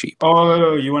 Super cheap.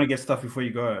 Oh, you want to get stuff before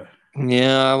you go?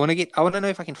 Yeah, I want to know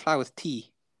if I can fly with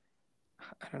tea.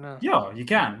 I don't know. Yeah, you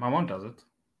can. My mom does it.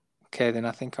 Okay, then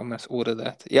I think I must order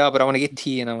that. Yeah, but I want to get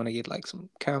tea and I want to get like some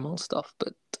caramel stuff.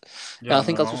 But yeah, I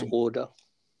think I'll just order.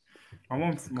 My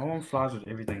mom flies with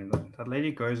everything. That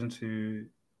lady goes into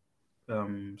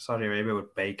Saudi Arabia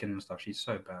with bacon and stuff. She's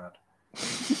so bad.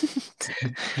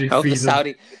 Hope the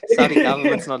Saudi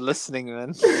government's not listening,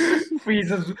 man.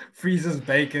 freezes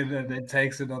bacon and then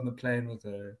takes it on the plane with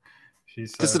her.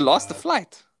 Does it last the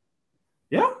flight?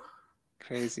 Yeah.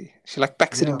 Crazy. She like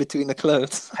packs it in between the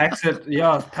clothes.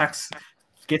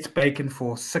 Gets bacon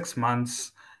for 6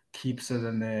 months, keeps it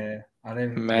in there. But I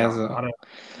really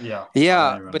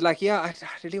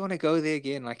want to go there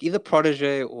again. Like either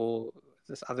Protege or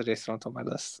this other restaurant on my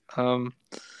list.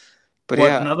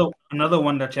 Another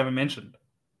one that you haven't mentioned.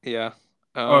 Yeah.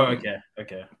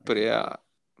 Okay.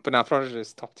 But now Protege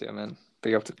is top tier, man.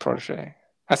 Big up to Protege.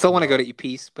 I still want to go to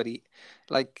Epice, but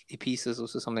Epice is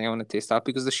also something I want to test out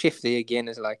because the chef there again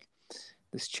is like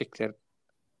this chick that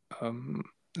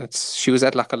she was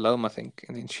at La Colombe, I think,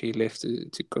 and then she left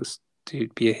to go to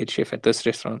be a head chef at this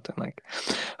restaurant, and like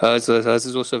hers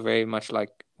is also very much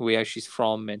like where she's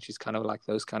from, and she's kind of like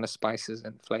those kind of spices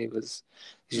and flavors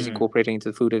she's incorporating into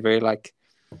the food. Are very like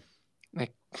I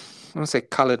won't say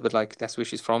colored, but like that's where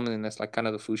she's from, and that's like kind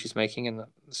of the food she's making and the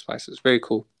spices. Very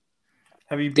cool.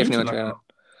 Have you been definitely to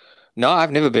No,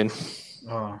 I've never been.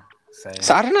 Oh, same.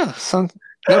 So I don't know.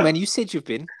 No, man, you said you've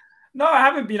been. No, I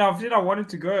haven't been. I said I wanted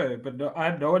to go, but I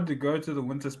had no one to go to the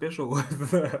winter special.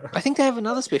 I think they have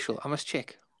another special. I must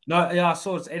check. No, yeah, I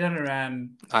saw it's 800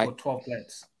 rand for 12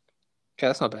 plates. Okay,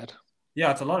 that's not bad.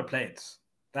 Yeah, it's a lot of plates.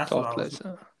 That's 12 plates.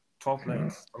 12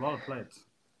 plates. A lot of plates.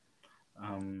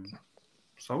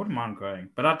 So I wouldn't mind going.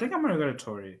 But I think I'm going to go to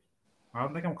Tory. I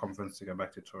don't think I'm convinced to go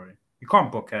back to Tory. You can't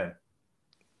book, eh?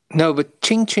 No, but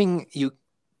Ching Ching you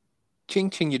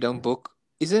don't book,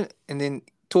 is it? And then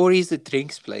Tory is the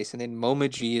drinks place, and then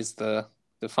Momaji is the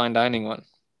fine dining one.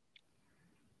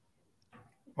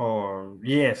 Oh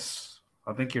yes,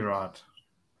 I think you're right.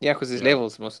 Yeah, because there's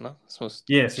levels,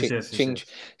 Yes. Ching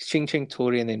Ching,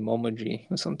 Tory, and then Momaji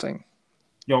or something.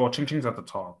 Yeah, well, Ching Ching's at the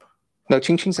top. No,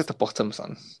 Ching Ching's at the bottom,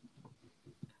 son.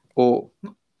 Or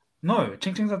no,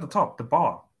 Ching Ching's at the top, the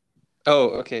bar. Oh,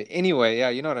 okay. Anyway, yeah,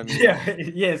 you know what I mean. Yeah,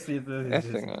 yes.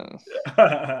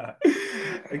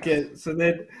 Okay,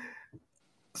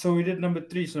 so we did number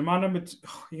 3. So my number 2,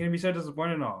 you're gonna be so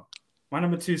disappointed now. My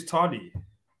number 2 is Tardy.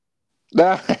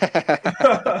 No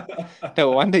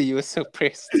wonder you were so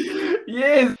pressed.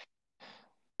 Yes,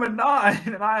 number 9,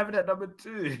 and I have it at number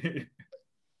 2.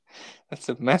 That's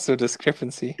a massive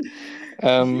discrepancy.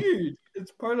 Huge.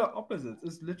 It's polar opposites.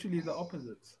 It's literally the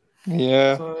opposites.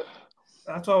 Yeah. So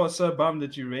that's why I was so bummed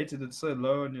that you rated it so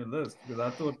low on your list, because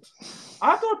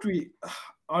I thought we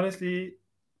honestly.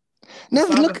 No,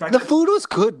 look, the food was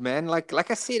good, man.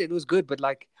 Like I said, it was good, but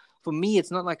like for me,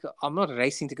 it's not like I'm not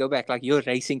racing to go back. Like you're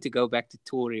racing to go back to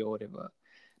Tory or whatever.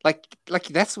 Like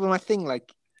that's my thing.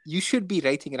 Like you should be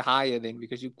rating it higher then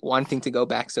because you're wanting to go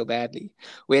back so badly,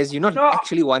 whereas you're not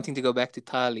actually wanting to go back to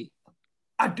Tali.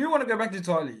 I do want to go back to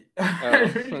Tali.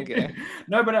 Oh, okay.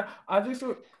 No, but I think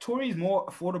so. Tory is more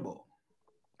affordable.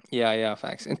 Yeah,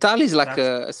 facts. And Tali is like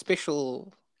a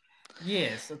special.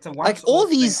 Yes, it's a like all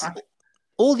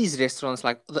these restaurants.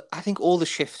 Like I think all the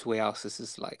chefs' warehouses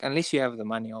is like, unless you have the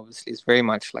money, obviously, it's very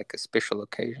much like a special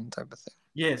occasion type of thing.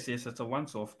 Yes, it's a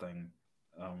once-off thing.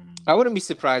 I wouldn't be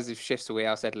surprised if Chef's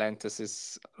Warehouse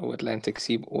Atlantis or Atlantic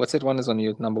Sea. What's that one is on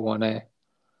your number 1, eh?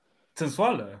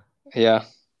 Tinswala? Yeah.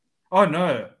 Oh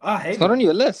no, I hate it. It's not on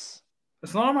your list.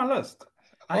 It's not on my list.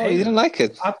 You didn't like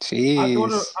it?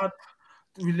 Jeez.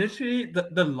 We literally,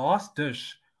 the last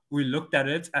dish, we looked at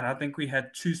it and I think we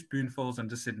had 2 spoonfuls and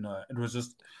just said no. It was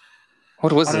just...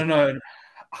 What was it? I don't know.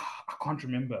 I can't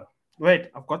remember.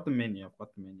 Wait, I've got the menu. I'll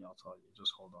tell you.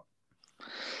 Just hold on.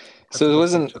 So it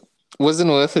wasn't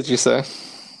worth it, you say?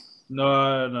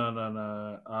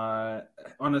 No.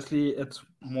 Honestly, it's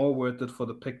more worth it for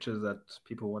the pictures that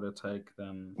people want to take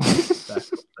than the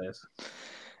actual place.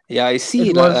 Yeah, I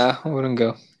see. I wouldn't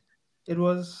go. It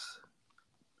was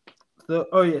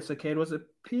it was a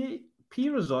pea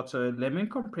risotto, lemon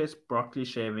compressed broccoli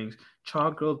shavings,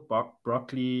 char grilled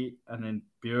broccoli, and then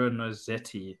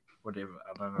Buonozetti, whatever.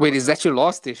 I don't know. Wait, is that your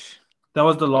last dish? That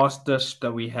was the last dish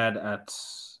that we had at.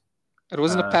 It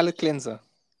wasn't a palate cleanser.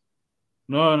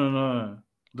 No.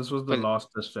 This was the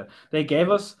last dish that they gave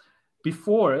us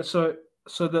before. So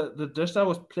the dish that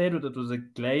was played with it was a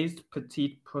glazed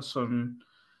petite poisson,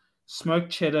 smoked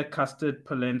cheddar, custard,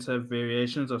 polenta,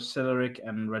 variations of celeriac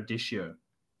and radicchio.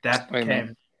 That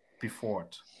came before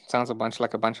it. Sounds a bunch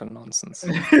of nonsense.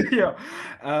 Yeah.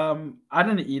 I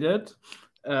didn't eat it.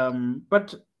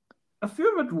 But a bit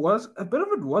of it was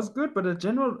good, but in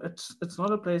general, it's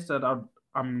not a place that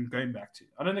I'm going back to.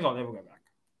 I don't think I'll ever go back.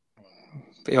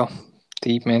 Yeah,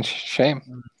 deep man, shame.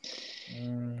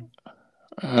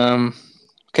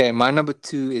 Okay, my number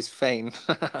 2 is Fane.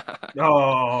 Fane's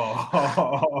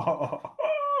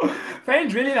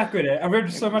really that good, eh? I've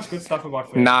read so much good stuff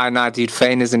about Fane. Nah, dude,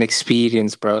 Fane is an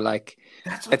experience, bro. Like,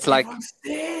 that's what everyone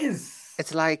says.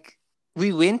 It's like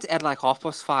we went at like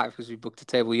 5:30 because we booked the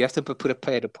table. You have to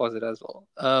pay a deposit as well.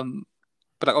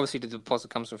 But like, obviously the deposit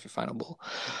comes with your final bill.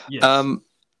 Yes.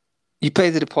 You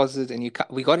pay the deposit and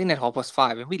we got in at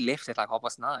 5:30 and we left at like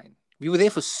 9:30. We were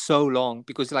there for so long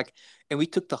because like, and we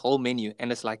took the whole menu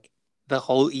and it's like the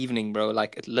whole evening, bro.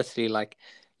 Like it literally like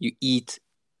you eat,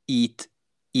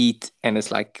 and it's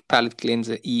like palate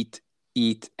cleanser, eat,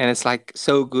 and it's like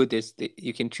so good.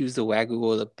 You can choose the Wagyu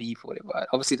or the beef or whatever.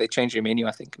 Obviously they changed their menu,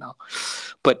 I think now,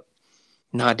 but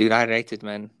nah, dude, I rated,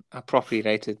 man. I properly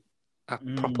rated. I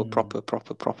proper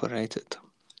rated.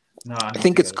 No, I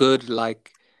think it's good.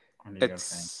 Like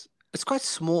it's quite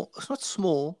small. It's not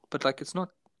small, but like it's not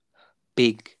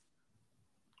big.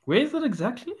 Where is it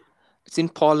exactly? It's in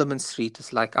Parliament Street.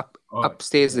 It's like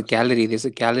upstairs, the gallery. There's a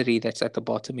gallery that's at the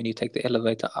bottom, and you take the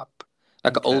elevator up,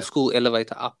 like an old school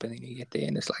elevator up, and then you get there,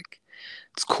 and it's like,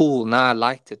 it's cool. Nah, I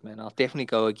liked it, man. I'll definitely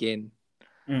go again.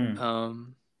 There's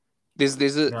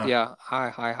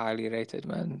highly rated,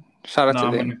 man. Shout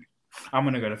out to them. I'm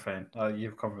gonna go to Fane.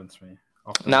 You've convinced me.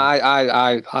 Nah,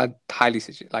 I highly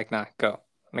suggest. Like, nah, go.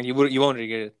 Like you won't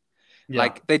regret it. Yeah.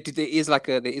 Like there is like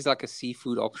a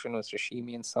seafood option with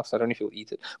sashimi and stuff. So I don't know if you'll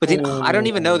eat it. But then I don't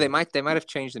even know. They might have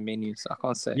changed the menu, so I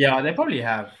can't say. Yeah, they probably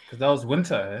have because that was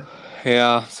winter. Eh?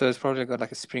 Yeah, so it's probably got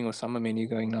like a spring or summer menu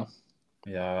going now.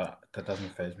 Yeah, that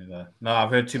doesn't faze me though. No, I've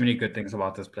heard too many good things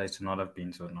about this place to not have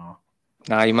been to it now.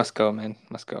 Nah, you must go, man.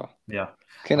 Must go. Yeah.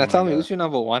 Can I tell me who's your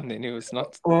number 1 then? It was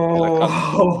not.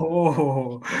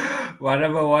 My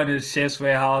number 1 is Chef's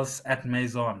Warehouse at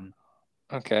Maison.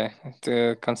 Okay,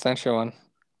 the Constantia one.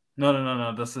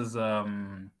 No. This is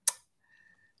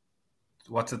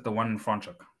what's it? The one in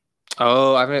Franschhoek.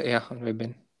 Oh, I've never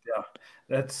been. Yeah,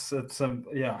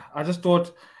 I just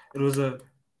thought it was I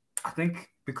think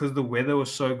because the weather was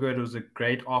so good, it was a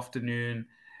great afternoon.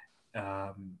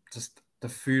 Just the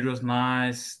food was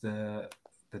nice, the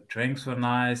drinks were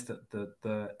nice,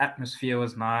 the atmosphere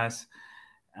was nice.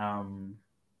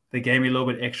 They gave me a little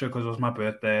bit extra because it was my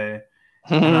birthday.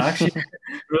 And it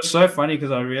was so funny because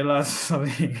I realized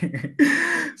something.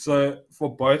 So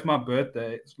for both my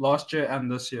birthdays, last year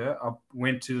and this year, I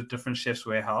went to the different Chef's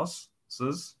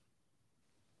Warehouses.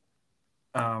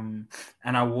 And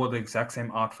I wore the exact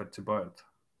same outfit to both.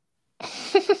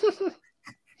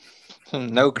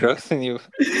 No growth in you.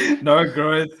 No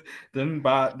growth. Didn't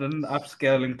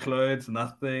upscale in clothes,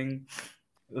 nothing.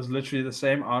 It was literally the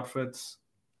same outfits,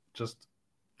 just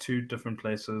 2 different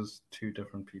places, 2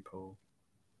 different people.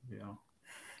 Yeah.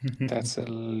 That's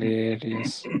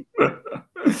hilarious.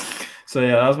 So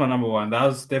yeah, that was my number 1. That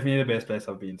was definitely the best place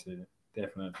I've been to.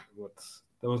 Definitely.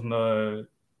 There was no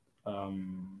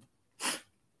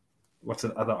what's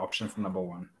the other option for number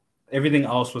 1? Everything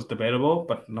else was debatable,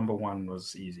 but number 1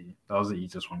 was easy. That was the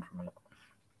easiest one for me.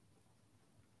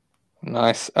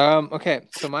 Nice. Okay,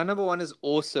 so my number 1 is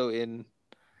also in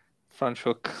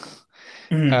Franschhoek.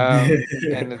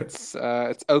 And it's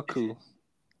Oku.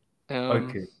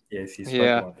 Okay. Yes, he spoke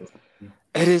about this.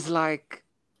 It is like,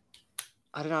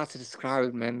 I don't know how to describe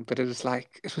it, man, but it was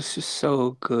just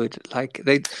so good. Like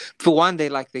they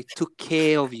took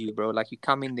care of you, bro. Like you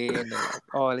come in there and they're like,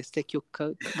 oh, let's take your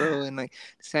coat, bro, and like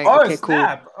saying, okay,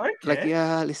 snap. Cool. Okay. Like,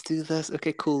 yeah, let's do this.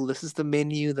 Okay, cool. This is the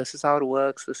menu. This is how it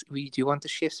works. Do you want the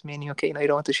chef's menu? Okay, no, you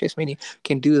don't want the chef's menu.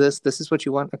 Can do this. This is what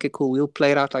you want. Okay, cool. We'll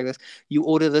play it out like this. You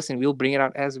order this and we'll bring it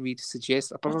out as we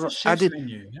suggest. What's the chef's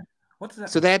menu? Yeah? What does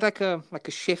that So mean? they had like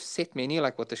a chef set menu,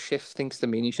 like what the chef thinks the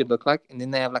menu should look like, and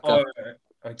then they have like Oh,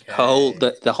 whole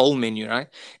okay. the whole menu, right?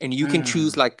 And you can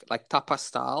choose like tapas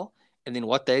style, and then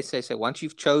what they say, once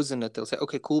you've chosen it, they'll say,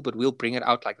 okay, cool, but we'll bring it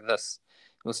out like this.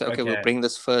 We'll say, okay, we'll Okay. bring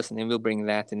this first, and then we'll bring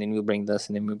that, and then we'll bring this,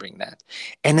 and then we'll bring that.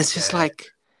 And it's just like,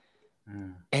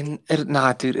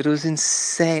 nah, dude, it was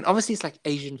insane. Obviously, it's like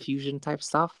Asian fusion type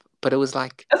stuff, but it was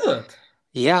like, Is it?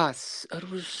 yes, it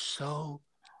was so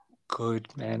good,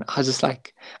 man. I was just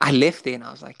like, I left there and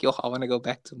I was like, yo, I want to go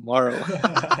back tomorrow.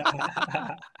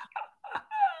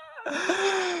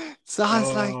 So I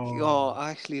was like, yo,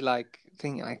 I actually like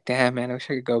thinking like, damn, man, I wish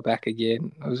I could go back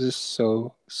again. It was just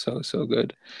so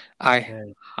good.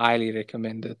 I highly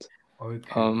recommend it.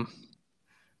 Okay.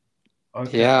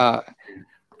 Yeah.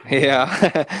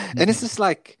 And it's just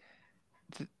like,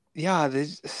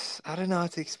 there's, I don't know how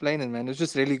to explain it, man. It was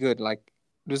just really good. Like,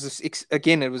 it was just,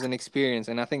 again, it was an experience,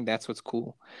 and I think that's what's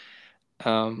cool.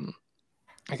 Like,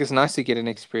 it's nice to get an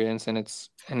experience, and it's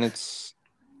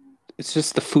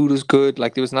just the food was good.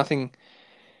 Like, there was nothing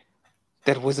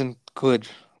that wasn't good,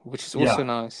 which is also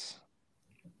nice.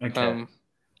 Okay.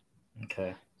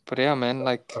 But yeah, man,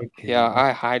 like,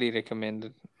 I highly recommend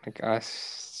it. Like,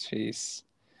 jeez.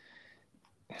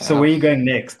 So where are you going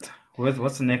next?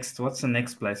 What's the next? What's the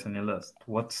next place on your list?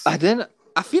 I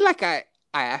feel like I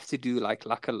have to do like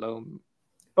Lakalome.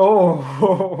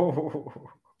 Oh.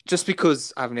 Just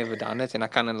because I've never done it, and I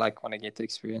kind of like want to get the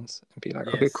experience and be like,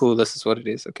 okay, cool, this is what it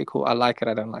is. Okay, cool, I like it,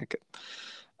 I don't like it.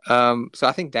 So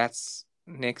I think that's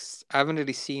next. I haven't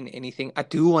really seen anything. I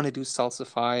do want to do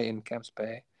Salsify in Camps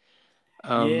Bay.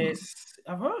 Yes,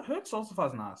 I've heard Salsify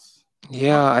is nice.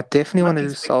 Yeah, I definitely want to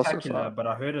do Salsify. But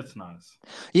I heard it's nice.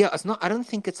 Yeah, it's not. I don't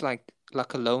think it's like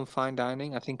Lakalome fine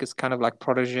dining. I think it's kind of like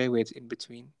Protege, where it's in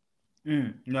between.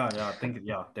 No, I think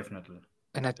definitely.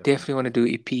 And I definitely want to do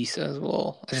Epis as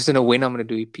well. I just don't know when I'm going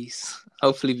to do Epis.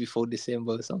 Hopefully before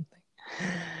December or something.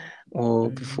 Or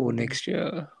before next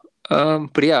year.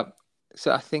 But yeah,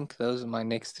 so I think those are my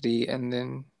next three. And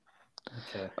then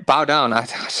Bow Down. I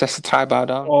just try Bow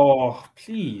Down. Oh,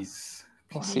 please.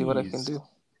 We'll see what I can do.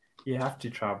 You have to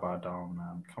try Bow Down,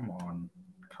 man. Come on.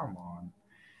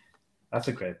 That's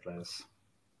a great place.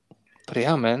 But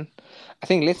yeah, man. I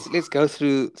think let's go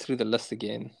through the list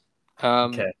again.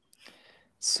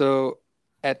 So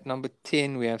at number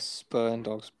 10 we have Spur and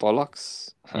Dogs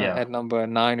Bollocks. At number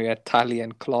 9 we had Tally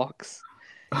and Clarks.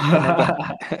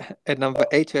 At number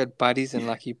 8 we had Buddies and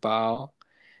Lucky Bow.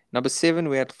 Number 7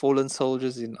 we had Fallen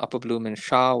Soldiers in Upper Bloom and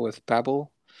Shah with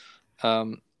Babel.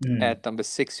 At number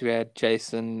 6 we had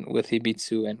Jason with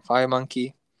Hibitsu and Fire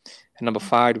Monkey. At number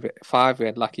 5 we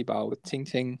had Lucky Bow with Ting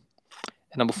Ting.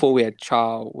 At number 4 we had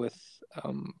Chow with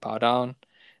Bow Down.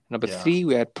 Number 3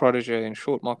 we had Protege and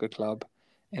Short Market Club.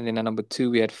 And then at number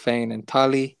 2 we had Fane and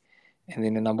Tali. And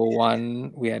then at number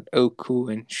 1 we had Oku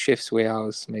and Chef's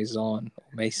Warehouse, Maison.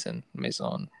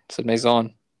 So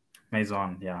Maison.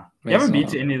 Maison, yeah. You haven't been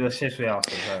to any of the Chef's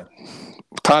Warehouses, right?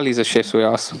 Tali's a Chef's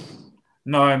Warehouse.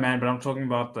 No, man, but I'm talking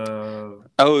about the...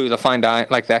 Oh, the fine dine,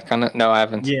 like that kind of... No, I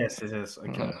haven't. Yes, it is.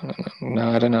 Okay. No,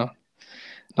 I don't know.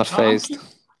 Not phased.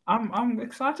 I'm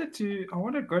excited to... I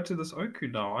want to go to this Oku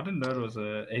now. I didn't know it was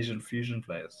an Asian fusion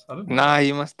place. I didn't know. Nah,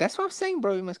 you must... That's what I'm saying,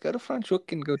 bro. You must go to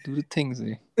Franschhoek and go do the things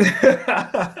there.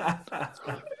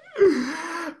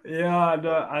 Yeah,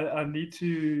 no, I need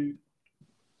to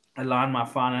align my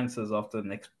finances after the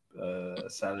next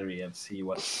salary and see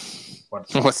what's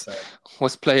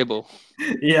playable.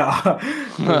 Yeah.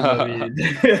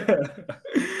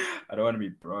 I don't want to be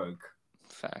broke.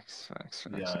 Facts.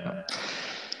 Yeah.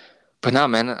 But no,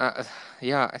 man. I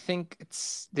think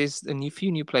there's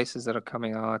few new places that are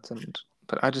coming out,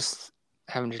 but I just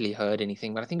haven't really heard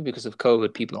anything. But I think because of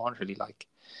COVID, people aren't really like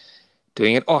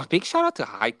doing it. Oh, big shout out to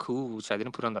Haiku, which I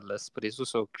didn't put on the list, but it's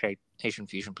also a great Asian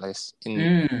fusion place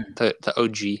in the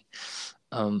OG.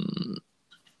 I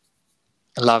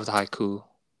loved Haiku.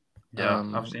 Yeah,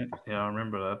 I've seen. Yeah, I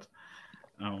remember that.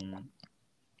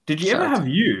 Did you ever have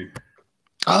you?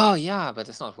 Oh yeah, but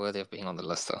it's not worthy of being on the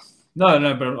list though. No,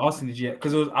 but I'm asking, did you?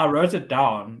 Because I wrote it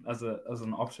down as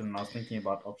an option, and I was thinking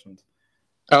about options.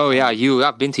 Oh yeah,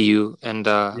 I've been to you, and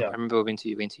I remember I went to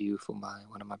you for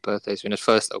one of my birthdays when it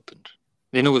first opened.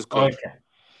 Then it was good. Okay.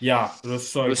 Yeah, it was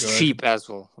so good. It was cheap as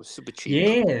well. It was super cheap.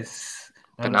 Yes.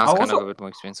 But now it's kind of a bit more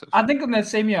expensive. I think in that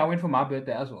same year I went for my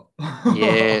birthday as well.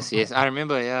 Yes. I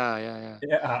remember. Yeah.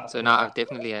 Yeah. So now I've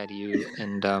definitely had you,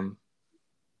 and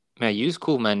man, you's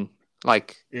cool, man.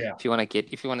 Like, if you want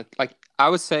to, like, I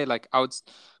would say, like, I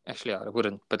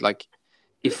wouldn't, but like,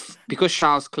 because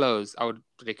Shaw's closed, I would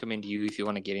recommend you if you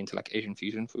want to get into like Asian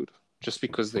fusion food, just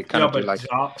because they kind of do like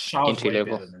entry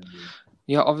level.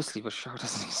 Yeah, obviously, but show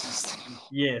doesn't exist anymore.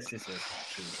 Yes. True.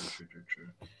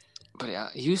 But yeah,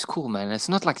 You's cool, man. It's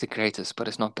not like the greatest, but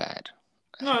it's not bad.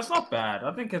 No, it's not bad.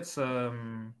 I think it's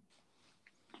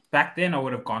back then I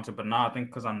would have gone to, but now I think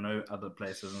because I know other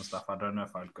places and stuff, I don't know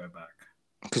if I'd go back.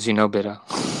 Because you know better.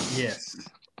 Yes.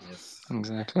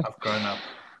 Exactly. I've grown up.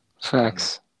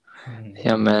 Facts.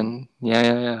 Yeah, man.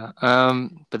 Yeah.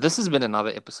 But this has been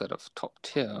another episode of Top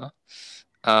Tier.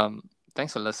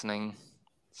 Thanks for listening.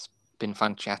 It's been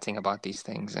fun chatting about these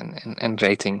things and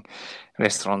rating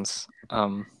restaurants.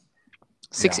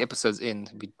 6 episodes in,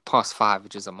 we passed 5,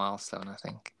 which is a milestone, I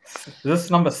think. This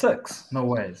is number 6. No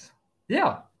ways.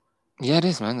 Yeah. Yeah, it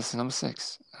is, man. This is number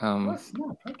 6. That's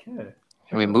not okay.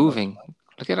 We're moving.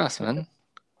 Look at us, man.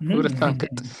 Who would have thunk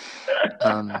it?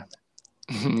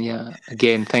 Yeah.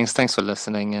 Again, thanks for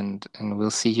listening, and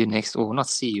we'll see you next. Or not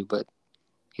see you, but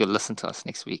you'll listen to us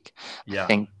next week. Yeah. I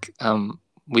think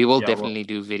we will definitely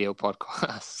do video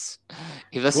podcasts.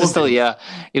 If this is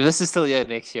still here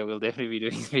next year, we'll definitely be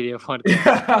doing video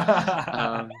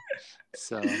podcasts.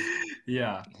 So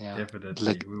yeah,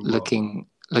 definitely.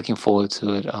 Looking forward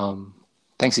to it.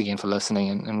 Thanks again for listening,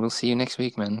 and we'll see you next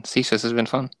week, man. See, this has been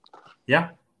fun.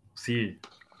 Yeah. See you.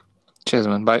 Cheers,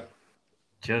 man. Bye.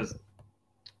 Cheers.